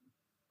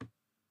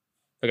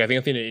 Like I think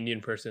I've seen an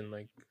Indian person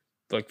like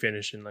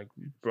finish in like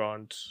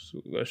bronze,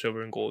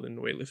 silver, and gold in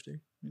weightlifting.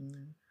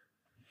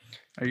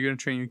 Are you gonna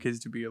train your kids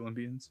to be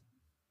Olympians?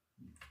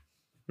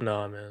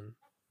 Nah, man.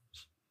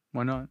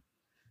 Why not?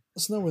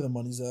 That's not where the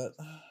money's at.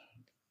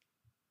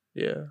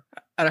 Yeah.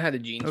 I don't have the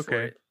genes for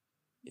Okay. it.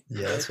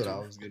 Yeah, that's what I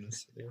was gonna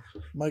say.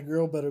 My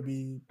girl better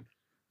be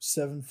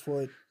 7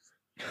 foot,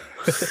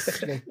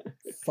 like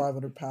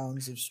 500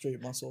 pounds of straight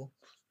muscle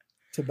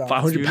to balance.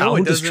 500 You know it pounds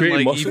of doesn't, straight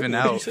like, muscle. even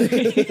out.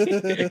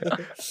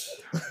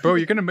 Bro,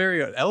 you're gonna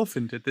marry an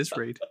elephant at this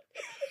rate.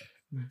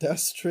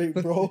 That's straight,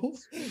 bro.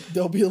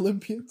 They'll be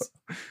Olympians.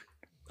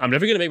 I'm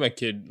never gonna make my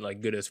kid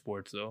like good at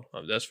sports though.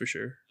 That's for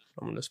sure.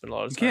 I'm gonna spend a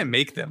lot of You time. can't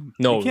make them.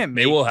 No, you can't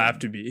they make will them. have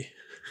to be.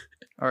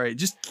 All right,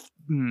 just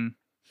Ron,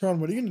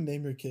 what are you gonna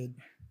name your kid?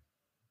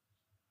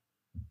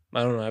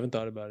 I don't know. I haven't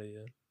thought about it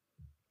yet.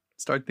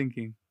 start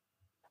thinking.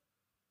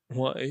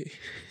 Why?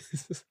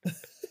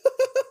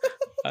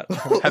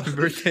 Happy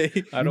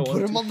birthday. I don't Put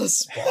want him to. on the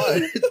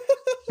spot.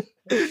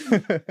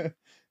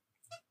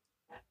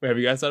 Wait, have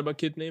you guys thought about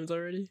kid names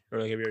already? Or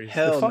like have you already?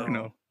 Hell Fuck no.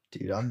 no.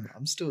 Dude,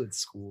 I'm still in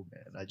school,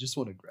 man. I just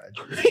want to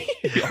graduate.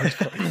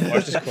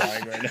 Mark's just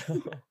crying right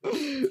now.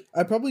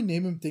 I'd probably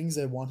name him things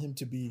I want him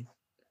to be.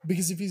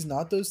 Because if he's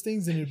not those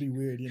things, then it'd be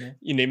weird, you know?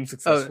 You name him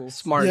successful. Oh,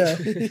 smart. Yeah,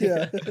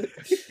 yeah.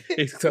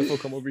 Hey, successful,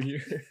 come over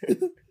here.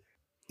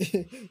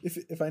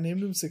 if I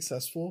named him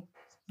successful,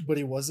 but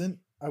he wasn't,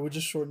 I would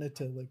just shorten it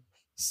to like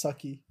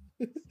Sucky.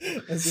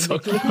 As in,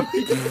 Sucky.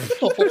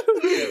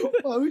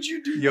 Why would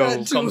you do Yo,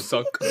 that to Come him?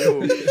 suck.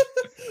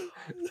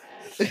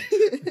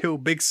 Yo,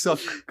 big suck,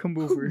 come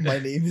over. My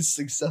name is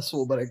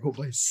successful, but I go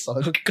by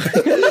Suck.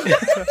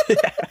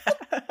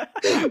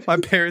 My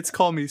parents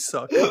call me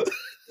suck. Dude,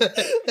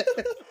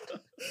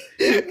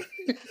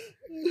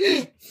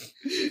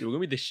 we're gonna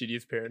be the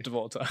shittiest parents of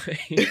all time.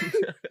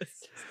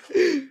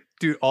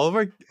 Dude, all of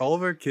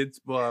our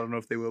kids, well, I don't know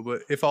if they will,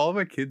 but if all of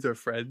our kids are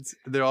friends,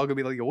 they're all gonna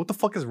be like, yo, what the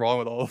fuck is wrong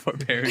with all of our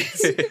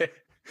parents?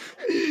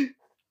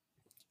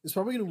 It's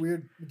probably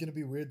gonna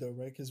be weird though,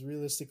 right? Because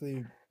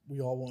realistically, we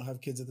all won't have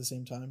kids at the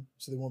same time,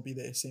 so they won't be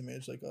the same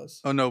age like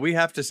us. Oh no, we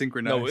have to No,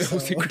 synchronize.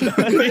 we'll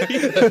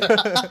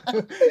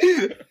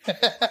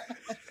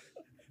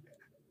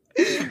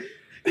Oh.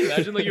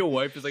 Imagine like your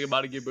wife is like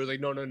about to give birth. Like,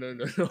 no.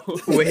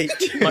 Wait.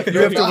 My- You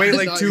have to wait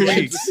like Not 2 yet.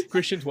 weeks.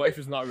 Christian's wife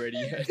is not ready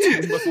yet.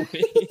 We must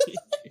wait.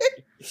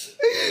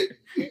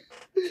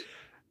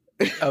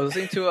 I was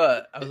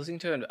listening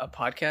to a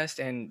podcast,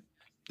 and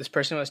this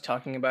person was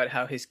talking about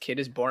how his kid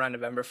is born on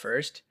November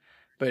 1st,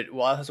 but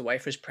while his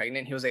wife was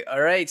pregnant, he was like, "All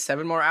right,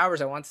 7 more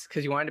hours. I want,"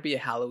 because he wanted to be a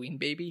Halloween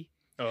baby.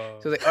 So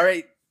he was like, "All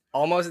right,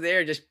 almost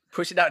there. Just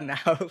push it out now,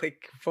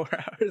 like 4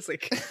 hours,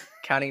 like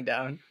counting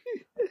down."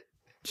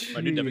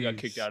 My dude definitely got Jeez.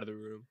 kicked out of the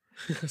room.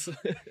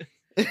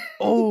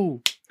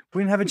 Oh,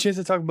 we didn't have a chance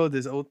to talk about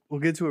this. We'll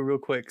get to it real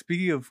quick.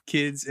 Speaking of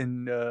kids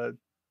and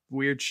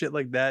weird shit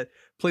like that,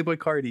 Playboy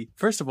Cardi.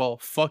 First of all,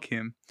 fuck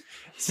him.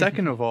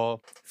 Second of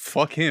all,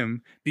 fuck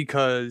him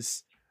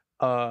because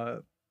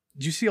did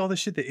you see all the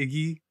shit that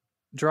Iggy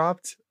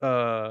dropped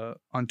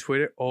on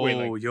Twitter? Oh, Wait,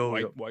 like, yo.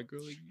 white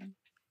girl like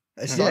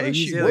I saw Yeah, that Iggy's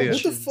she Ilya. What the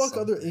mentioned fuck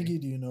other something.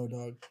 Iggy do you know,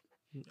 dog?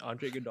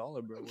 Andre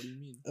Iguodala, bro. What do you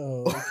mean?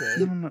 Oh,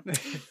 okay.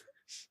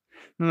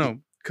 No,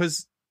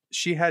 because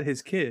she had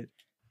his kid.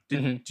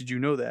 Mhm. Did you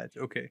know that?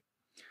 Okay.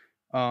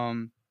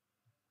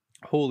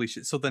 Holy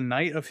shit. So the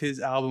night of his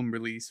album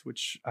release,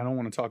 which I don't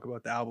want to talk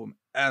about the album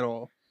at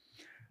all.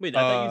 Wait,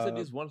 I thought you said Uh,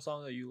 there's one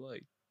song that you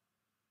like.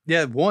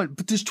 Yeah, one,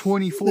 but there's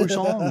 24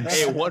 songs.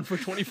 Hey, 1 for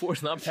 24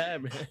 is not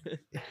bad, man.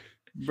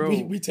 Bro.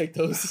 We take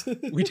those.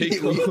 We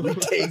take we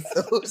those. take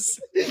those.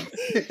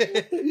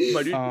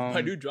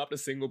 My dude dropped a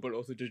single, but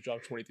also just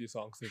dropped 23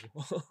 songs as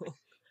well.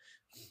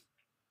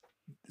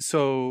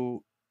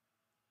 So,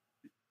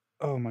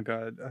 oh my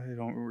god, I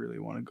don't really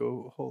want to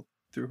go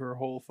through her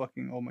whole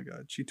fucking. Oh my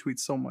god, she tweets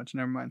so much.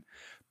 Never mind.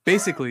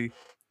 Basically,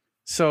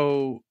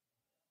 so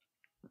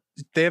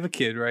they have a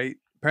kid, right?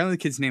 Apparently,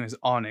 the kid's name is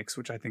Onyx,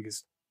 which I think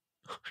is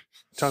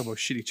talk about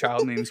shitty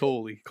child names.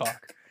 Holy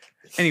cock.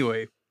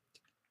 Anyway,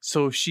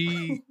 so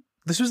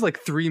this was like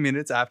 3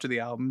 minutes after the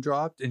album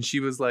dropped, and she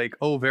was like,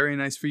 "Oh, very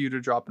nice for you to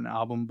drop an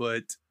album,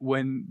 but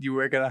when you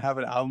were gonna have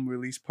an album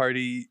release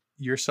party,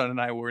 your son and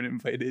I weren't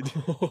invited.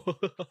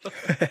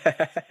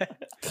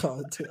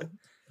 God damn.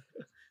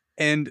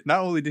 And not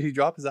only did he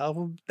drop his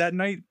album that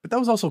night, but that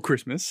was also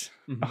Christmas.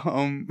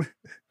 Mhm.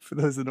 For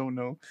those that don't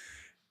know.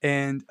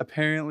 And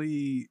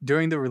apparently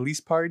during the release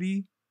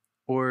party,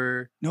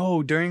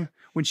 during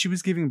when she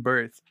was giving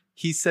birth,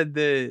 he said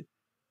that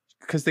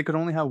because they could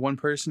only have one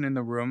person in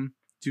the room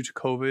due to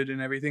COVID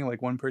and everything,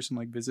 like one person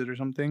like visit or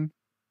something.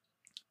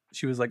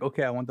 She was like,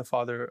 okay, I want the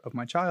father of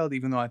my child,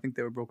 even though I think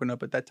they were broken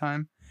up at that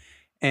time.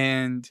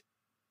 And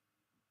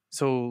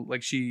so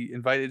like she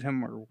invited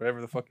him or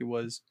whatever the fuck it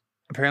was.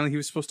 Apparently he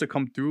was supposed to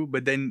come through,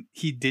 but then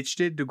he ditched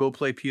it to go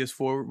play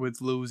PS4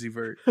 with Lil Uzi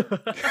Vert. Yo,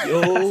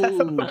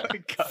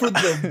 for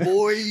the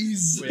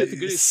boys. Wait, that's a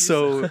good excuse.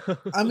 So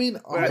I mean,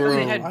 But I Bro. thought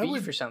they had I beef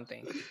would, or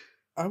something.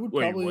 I would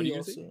Wait, what probably are you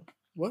gonna say? also.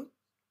 What?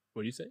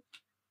 What do you say?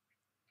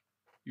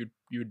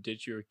 You would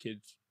ditch your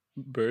kid's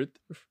birth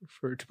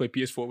for to play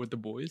PS4 with the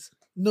boys?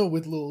 No,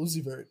 with Lil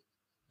Uzi Vert.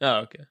 Oh,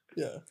 okay.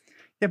 Yeah.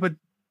 yeah, but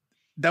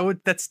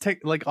that's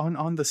like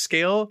on the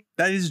scale,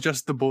 that is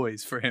just the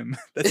boys for him.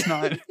 That's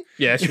not.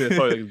 Yeah, that's true. That's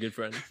probably like a good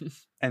friend.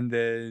 And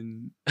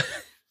then,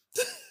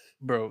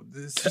 bro,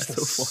 this is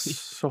That's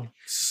so funny.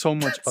 so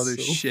much other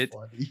So shit.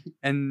 funny.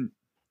 And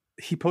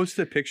he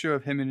posted a picture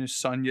of him and his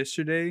son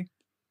yesterday,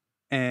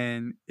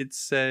 and it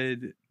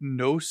said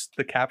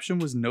the caption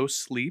was no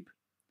sleep.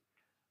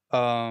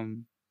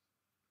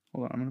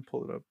 Hold on, I'm gonna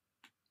pull it up.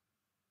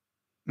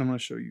 I'm gonna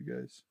show you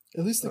guys.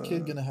 At least the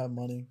kid Uh, gonna have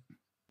money.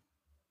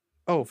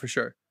 Oh, for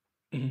sure.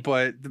 Mhm.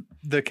 But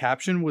the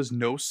caption was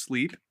no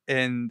sleep,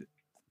 and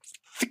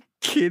the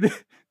kid,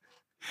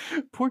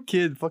 poor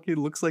kid, fucking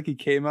looks like he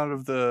came out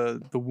of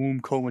the womb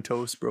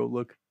comatose, bro.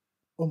 Look.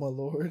 Oh my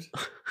lord.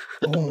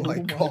 Oh my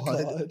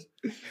god.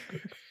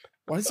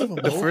 Why does he have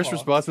a The first mohawk?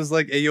 response was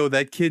like, hey, yo,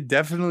 that kid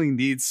definitely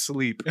needs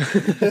sleep.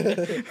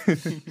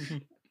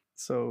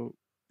 So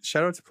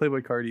shout out to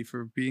Playboy Cardi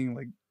for being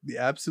like the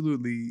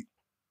absolutely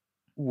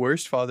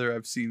worst father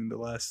I've seen in the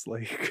last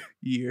like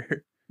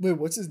year. Wait,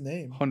 what's his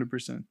name?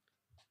 100%.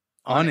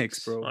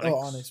 Onyx, bro. Onyx. Oh,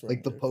 Onyx, right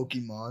Like the there.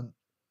 Pokemon.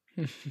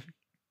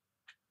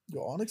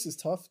 Yo, Onyx is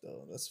tough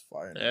though. That's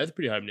fire. Yeah, that's a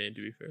pretty hype name,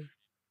 to be fair.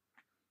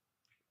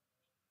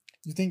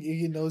 You think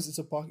Iggy knows it's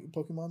a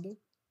Pokemon though?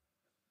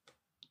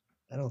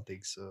 I don't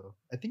think so.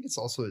 I think it's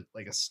also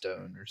like a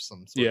stone or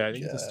some sort. Yeah, I of-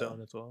 think it's a Yeah.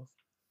 stone as well.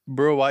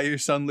 Bro, why your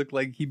son look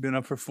like he'd been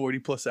up for 40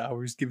 plus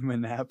hours? Give him a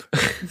nap.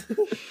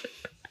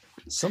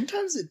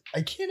 Sometimes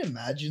I can't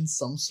imagine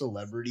some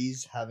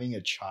celebrities having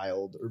a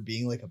child or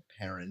being like a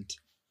parent.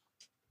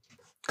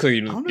 Because I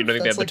you don't don't know if think they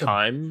have that's the like a-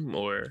 time,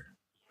 or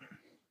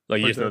like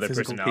you Or just the know their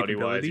physical personality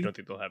wise, capability? you don't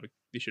think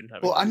they shouldn't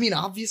have. Well, a I kid. mean,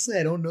 obviously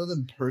I don't know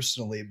them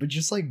personally, but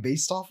just like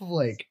based off of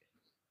like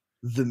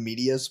the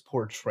media's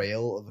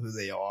portrayal of who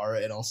they are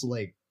and also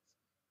like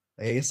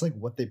I guess like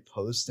what they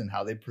post and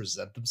how they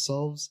present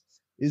themselves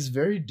is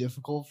very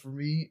difficult for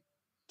me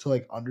to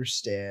like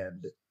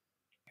understand.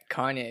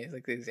 Kanye is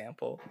like the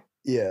example.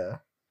 Yeah.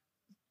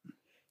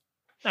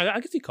 I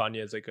can see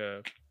Kanye as like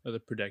as a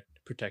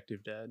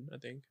protective dad. I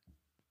think.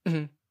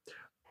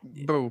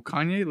 Bro,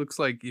 Kanye looks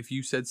like if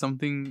you said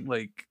something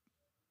like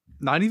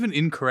not even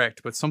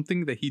incorrect, but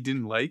something that he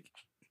didn't like,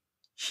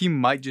 he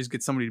might just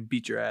get somebody to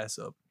beat your ass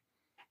up.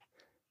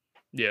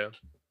 Yeah,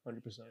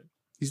 100%.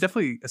 He's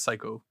definitely a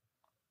psycho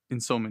in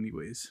so many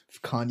ways.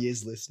 If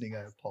Kanye's listening,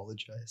 I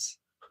apologize.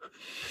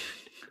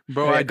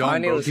 Bro, Yeah, I don't,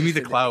 Kanye bro. was Give me the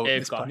listening. clout. Hey,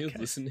 if this Kanye was podcast.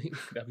 listening,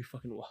 that'd be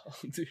fucking wild,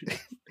 dude.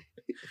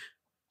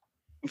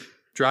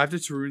 Drive to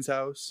Tarun's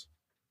house.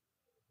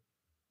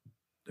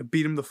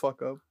 Beat him the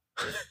fuck up.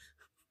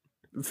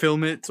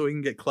 Film it so he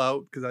can get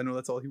clout, because I know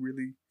that's all he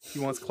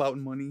wants, clout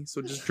and money.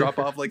 So just drop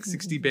off like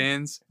 60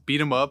 bands, beat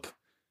him up,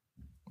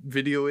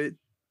 video it,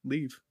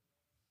 leave.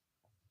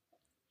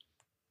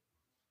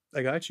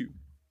 I got you.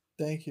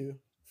 Thank you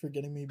for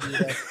getting me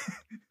beat up.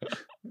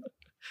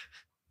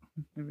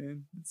 Hey,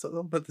 man, it's all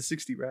about the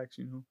 60 racks,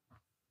 you know.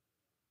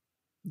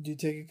 Do you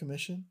take a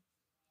commission?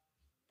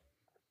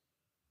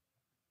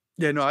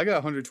 Yeah, no, I got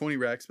 120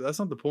 racks, but that's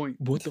not the point.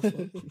 What the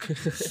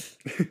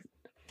fuck?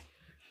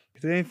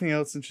 Did anything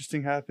else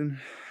interesting happen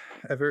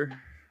ever?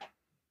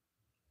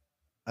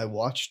 I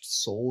watched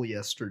Soul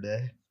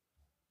yesterday.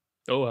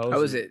 Oh, How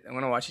was it? I'm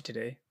gonna watch it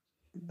today.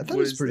 I thought What it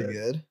was is pretty that?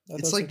 good. I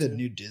It's thought like so the too.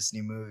 new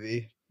Disney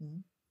movie.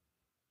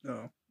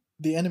 No.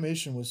 The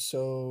animation was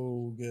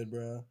so good,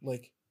 bro.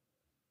 Like,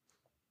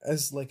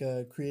 as like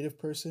a creative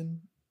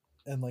person,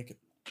 and like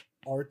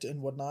art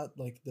and whatnot,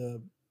 like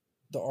the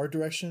art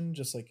direction,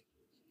 just like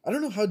I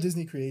don't know how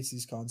Disney creates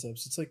these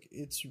concepts. It's like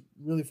it's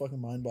really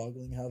fucking mind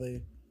boggling how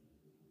they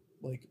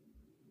like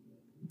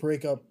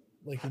break up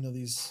like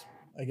these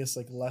I guess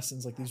like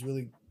lessons, like these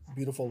really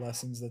beautiful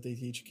lessons that they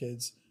teach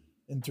kids,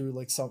 and through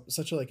like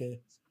such a like a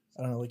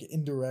I don't know like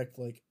indirect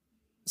like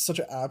such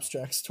an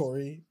abstract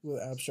story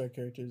with abstract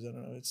characters. I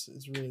don't know. It's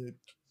really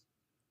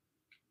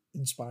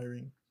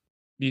inspiring.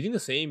 Do you think the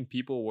same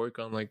people work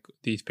on like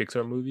these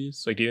Pixar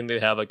movies? Like, do you think they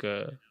have like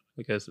a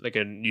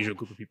usual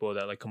group of people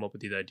that like come up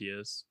with these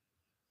ideas?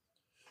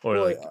 Or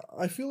Well, like,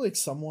 I feel like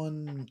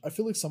someone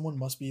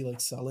must be like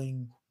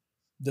selling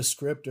the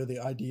script or the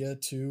idea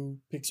to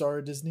Pixar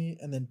or Disney,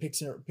 and then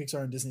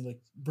Pixar and Disney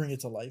like bring it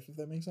to life, if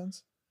that makes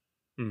sense.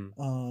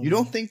 You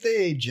don't think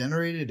they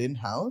generated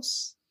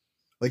in-house?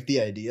 Like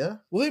the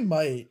idea? Well, they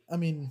might. I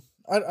mean,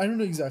 I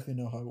don't exactly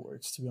know how it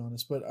works, to be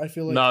honest, but I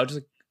feel like No, just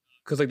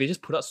because like they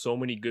just put out so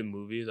many good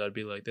movies. I'd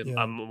be like, Yeah.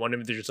 I'm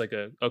wondering if there's just like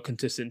a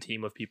consistent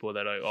team of people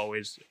that are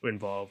always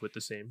involved with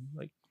the same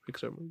like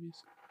Pixar movies.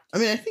 I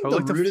mean, I think I the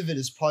like the root of it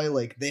is probably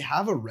like they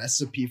have a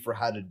recipe for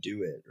how to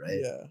do it,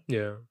 right? yeah,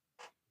 Yeah.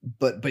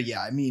 But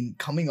yeah, I mean,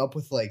 coming up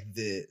with like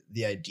the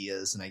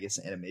ideas and I guess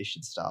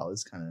animation style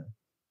is kind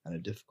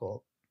of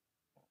difficult.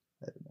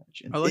 I'd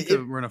imagine. I like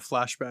to run a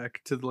flashback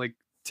to like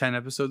 10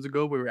 episodes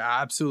ago. We were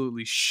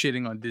absolutely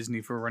shitting on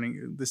Disney for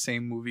running the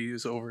same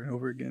movies over and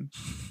over again.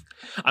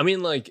 I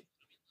mean, like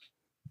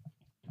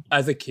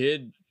as a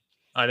kid,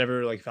 I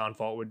never like found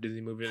fault with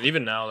Disney movies.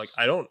 Even now, like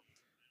I don't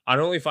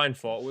really find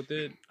fault with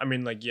it. I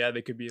mean, like yeah,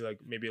 they could be like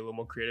maybe a little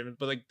more creative,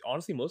 but like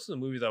honestly, most of the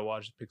movies I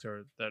watch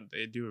Pixar that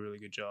they do a really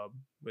good job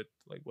with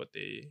like what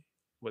they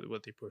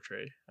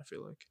portray. I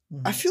feel like.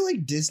 I feel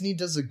like Disney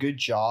does a good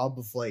job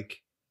of like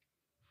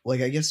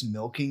I guess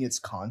milking its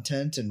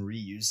content and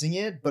reusing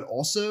it, but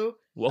also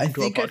Welcome I to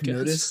think our I've podcast.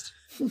 noticed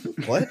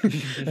what?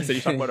 I said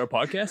you talking about our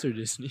podcast or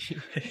Disney?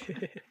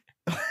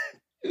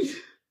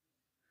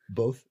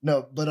 Both.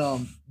 No, but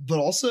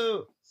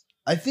also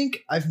I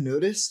think I've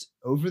noticed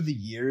over the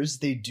years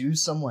they do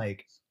some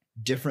like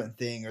different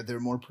thing, or they're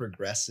more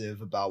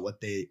progressive about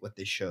what they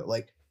show.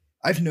 Like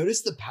I've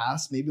noticed the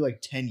past maybe like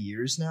 10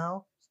 years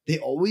now, they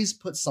always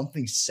put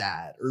something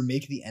sad or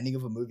make the ending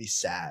of a movie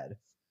sad.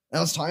 And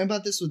I was talking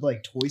about this with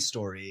like Toy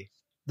Story.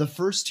 The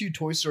first two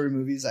Toy Story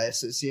movies I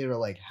associate are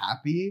like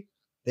happy.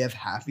 They have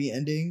happy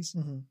endings.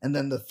 And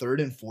then the third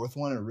and fourth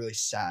one are really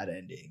sad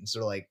endings.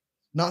 They're like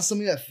not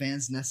something that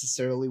fans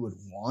necessarily would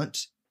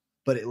want,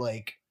 but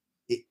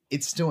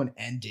it's still an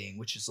ending,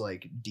 which is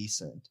like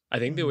decent. I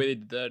think the way they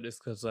did that is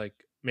because like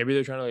maybe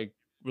they're trying to like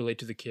relate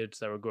to the kids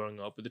that were growing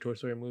up with the Toy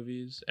Story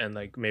movies, and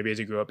like maybe as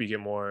you grow up, you get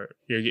more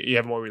you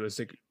have more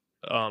realistic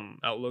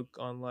outlook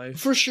on life.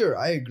 For sure,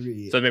 I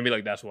agree. So maybe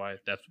like that's why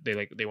they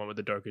went with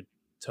the darker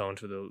tone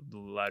for the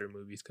latter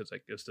movies, because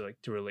like it's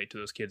to relate to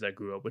those kids that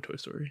grew up with Toy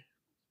Story.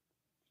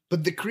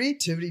 But the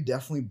creativity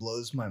definitely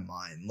blows my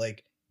mind.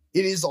 Like,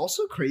 it is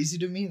also crazy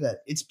to me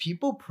that it's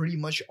people pretty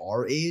much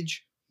our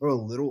age or a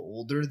little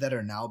older that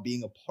are now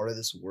being a part of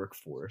this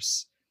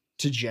workforce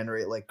to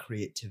generate like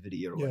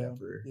creativity or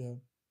whatever. Yeah.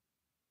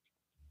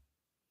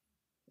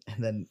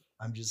 And then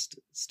I'm just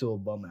still a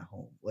bum at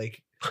home.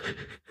 Like,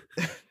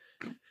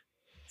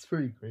 it's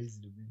pretty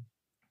crazy to me.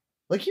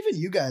 Like, even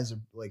you guys are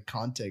like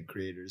content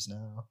creators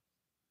now.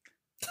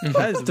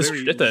 That is That's a-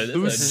 very that's a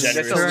loose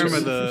generous term term.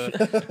 of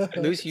the.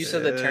 Loose use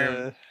of the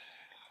term.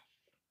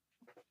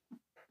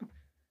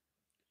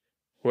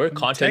 We're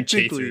content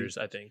Technically- chasers,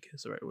 I think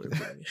is the right word.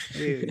 For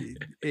it.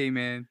 Hey,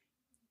 man,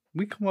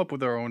 we come up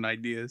with our own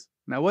ideas.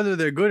 Now, whether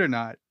they're good or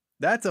not,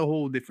 that's a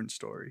whole different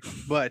story.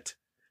 But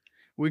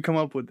we come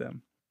up with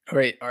them.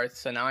 Right, Arth.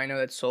 So now I know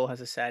that Soul has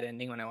a sad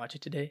ending when I watch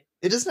it today.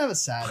 It doesn't have a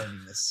sad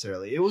ending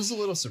necessarily. It was a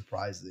little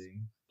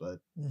surprising, but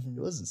Mhm.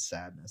 it wasn't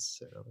sad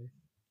necessarily.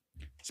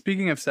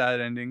 Speaking of sad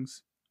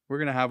endings, we're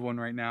gonna have one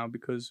right now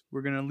because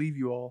we're gonna leave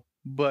you all.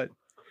 But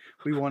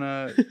we want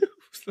to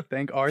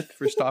thank Arth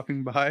for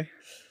stopping by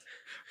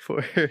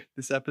for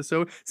this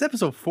episode. It's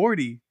episode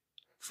 40.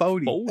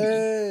 40. Oh,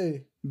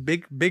 Hey,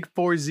 Big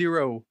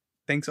 40.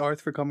 Thanks,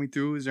 Arth, for coming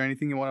through. Is there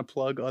anything you want to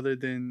plug other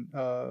than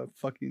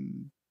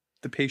fucking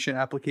the patient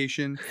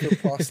application? the to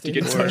prostate.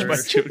 get touched by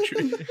Or-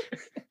 children.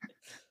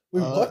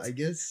 Wait, what? I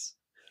guess.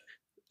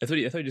 That's what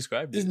you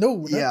described it. No,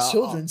 not Yeah,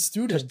 children,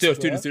 students.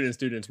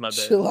 Students, my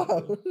bad. Chill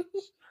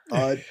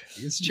out.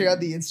 Just check out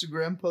the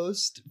Instagram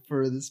post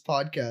for this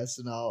podcast,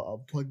 and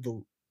I'll plug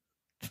the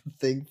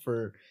thing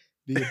for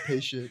being a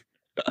patient.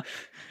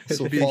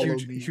 So It'll be a follow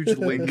huge- me. huge I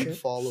link. need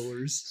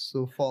followers,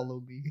 so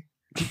follow me.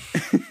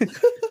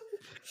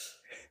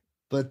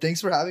 But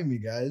thanks for having me,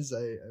 guys.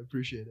 I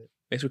appreciate it.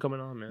 Thanks for coming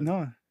on, man.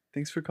 No,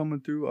 thanks for coming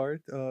through,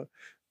 Art.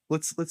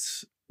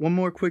 Let's one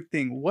more quick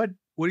thing. What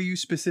are you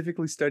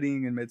specifically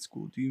studying in med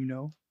school? Do you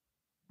know?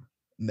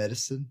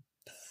 Medicine.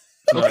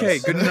 Okay,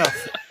 Nice. good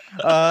enough.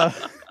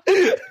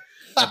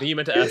 I think you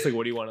meant to ask like,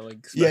 what do you want to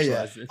like Yeah,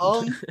 specialize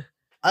yeah. in?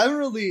 I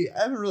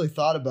haven't really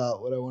thought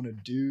about what I want to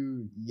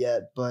do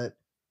yet, but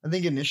I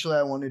think initially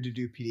I wanted to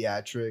do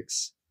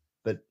pediatrics,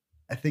 but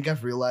I think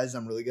I've realized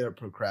I'm really good at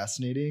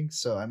procrastinating,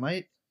 so I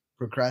might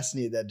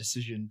procrastinate that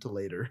decision to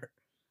later.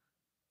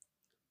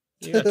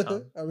 You got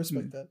time. I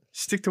respect that.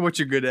 Stick to what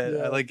you're good at. Yeah.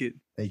 I like it.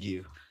 Thank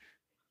you.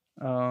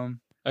 Oh,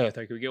 sorry,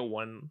 can we get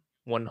one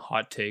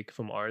hot take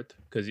from Art?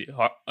 Because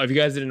if you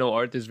guys didn't know,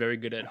 Art is very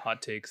good at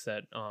hot takes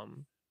that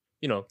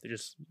they're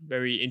just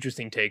very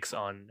interesting takes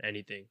on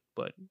anything.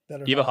 But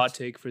That are do you have a hot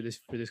take for this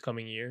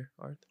coming year,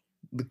 Art?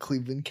 The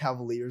Cleveland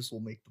Cavaliers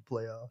will make the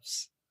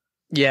playoffs.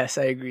 Yes,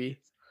 I agree.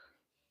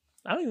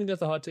 I don't even think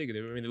that's a hot take. I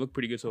mean, they look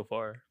pretty good so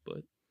far,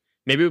 but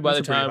maybe by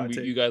That's the a pretty time hot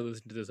take. you guys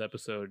listen to this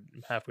episode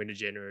halfway into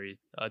January,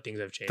 things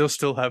have changed. They'll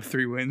still have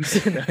 3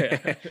 wins.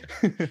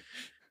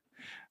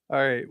 All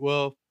right.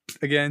 Well,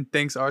 again,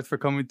 thanks Arth for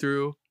coming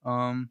through.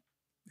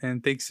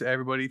 And thanks to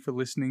everybody for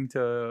listening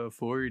to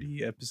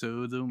 40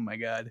 episodes. Oh my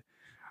god.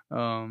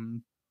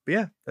 But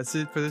yeah, that's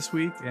it for this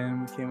week,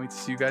 and we can't wait to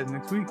see you guys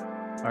next week.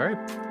 All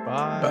right.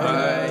 Bye.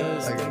 Bye.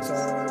 Thanks,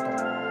 Art.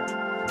 Bye.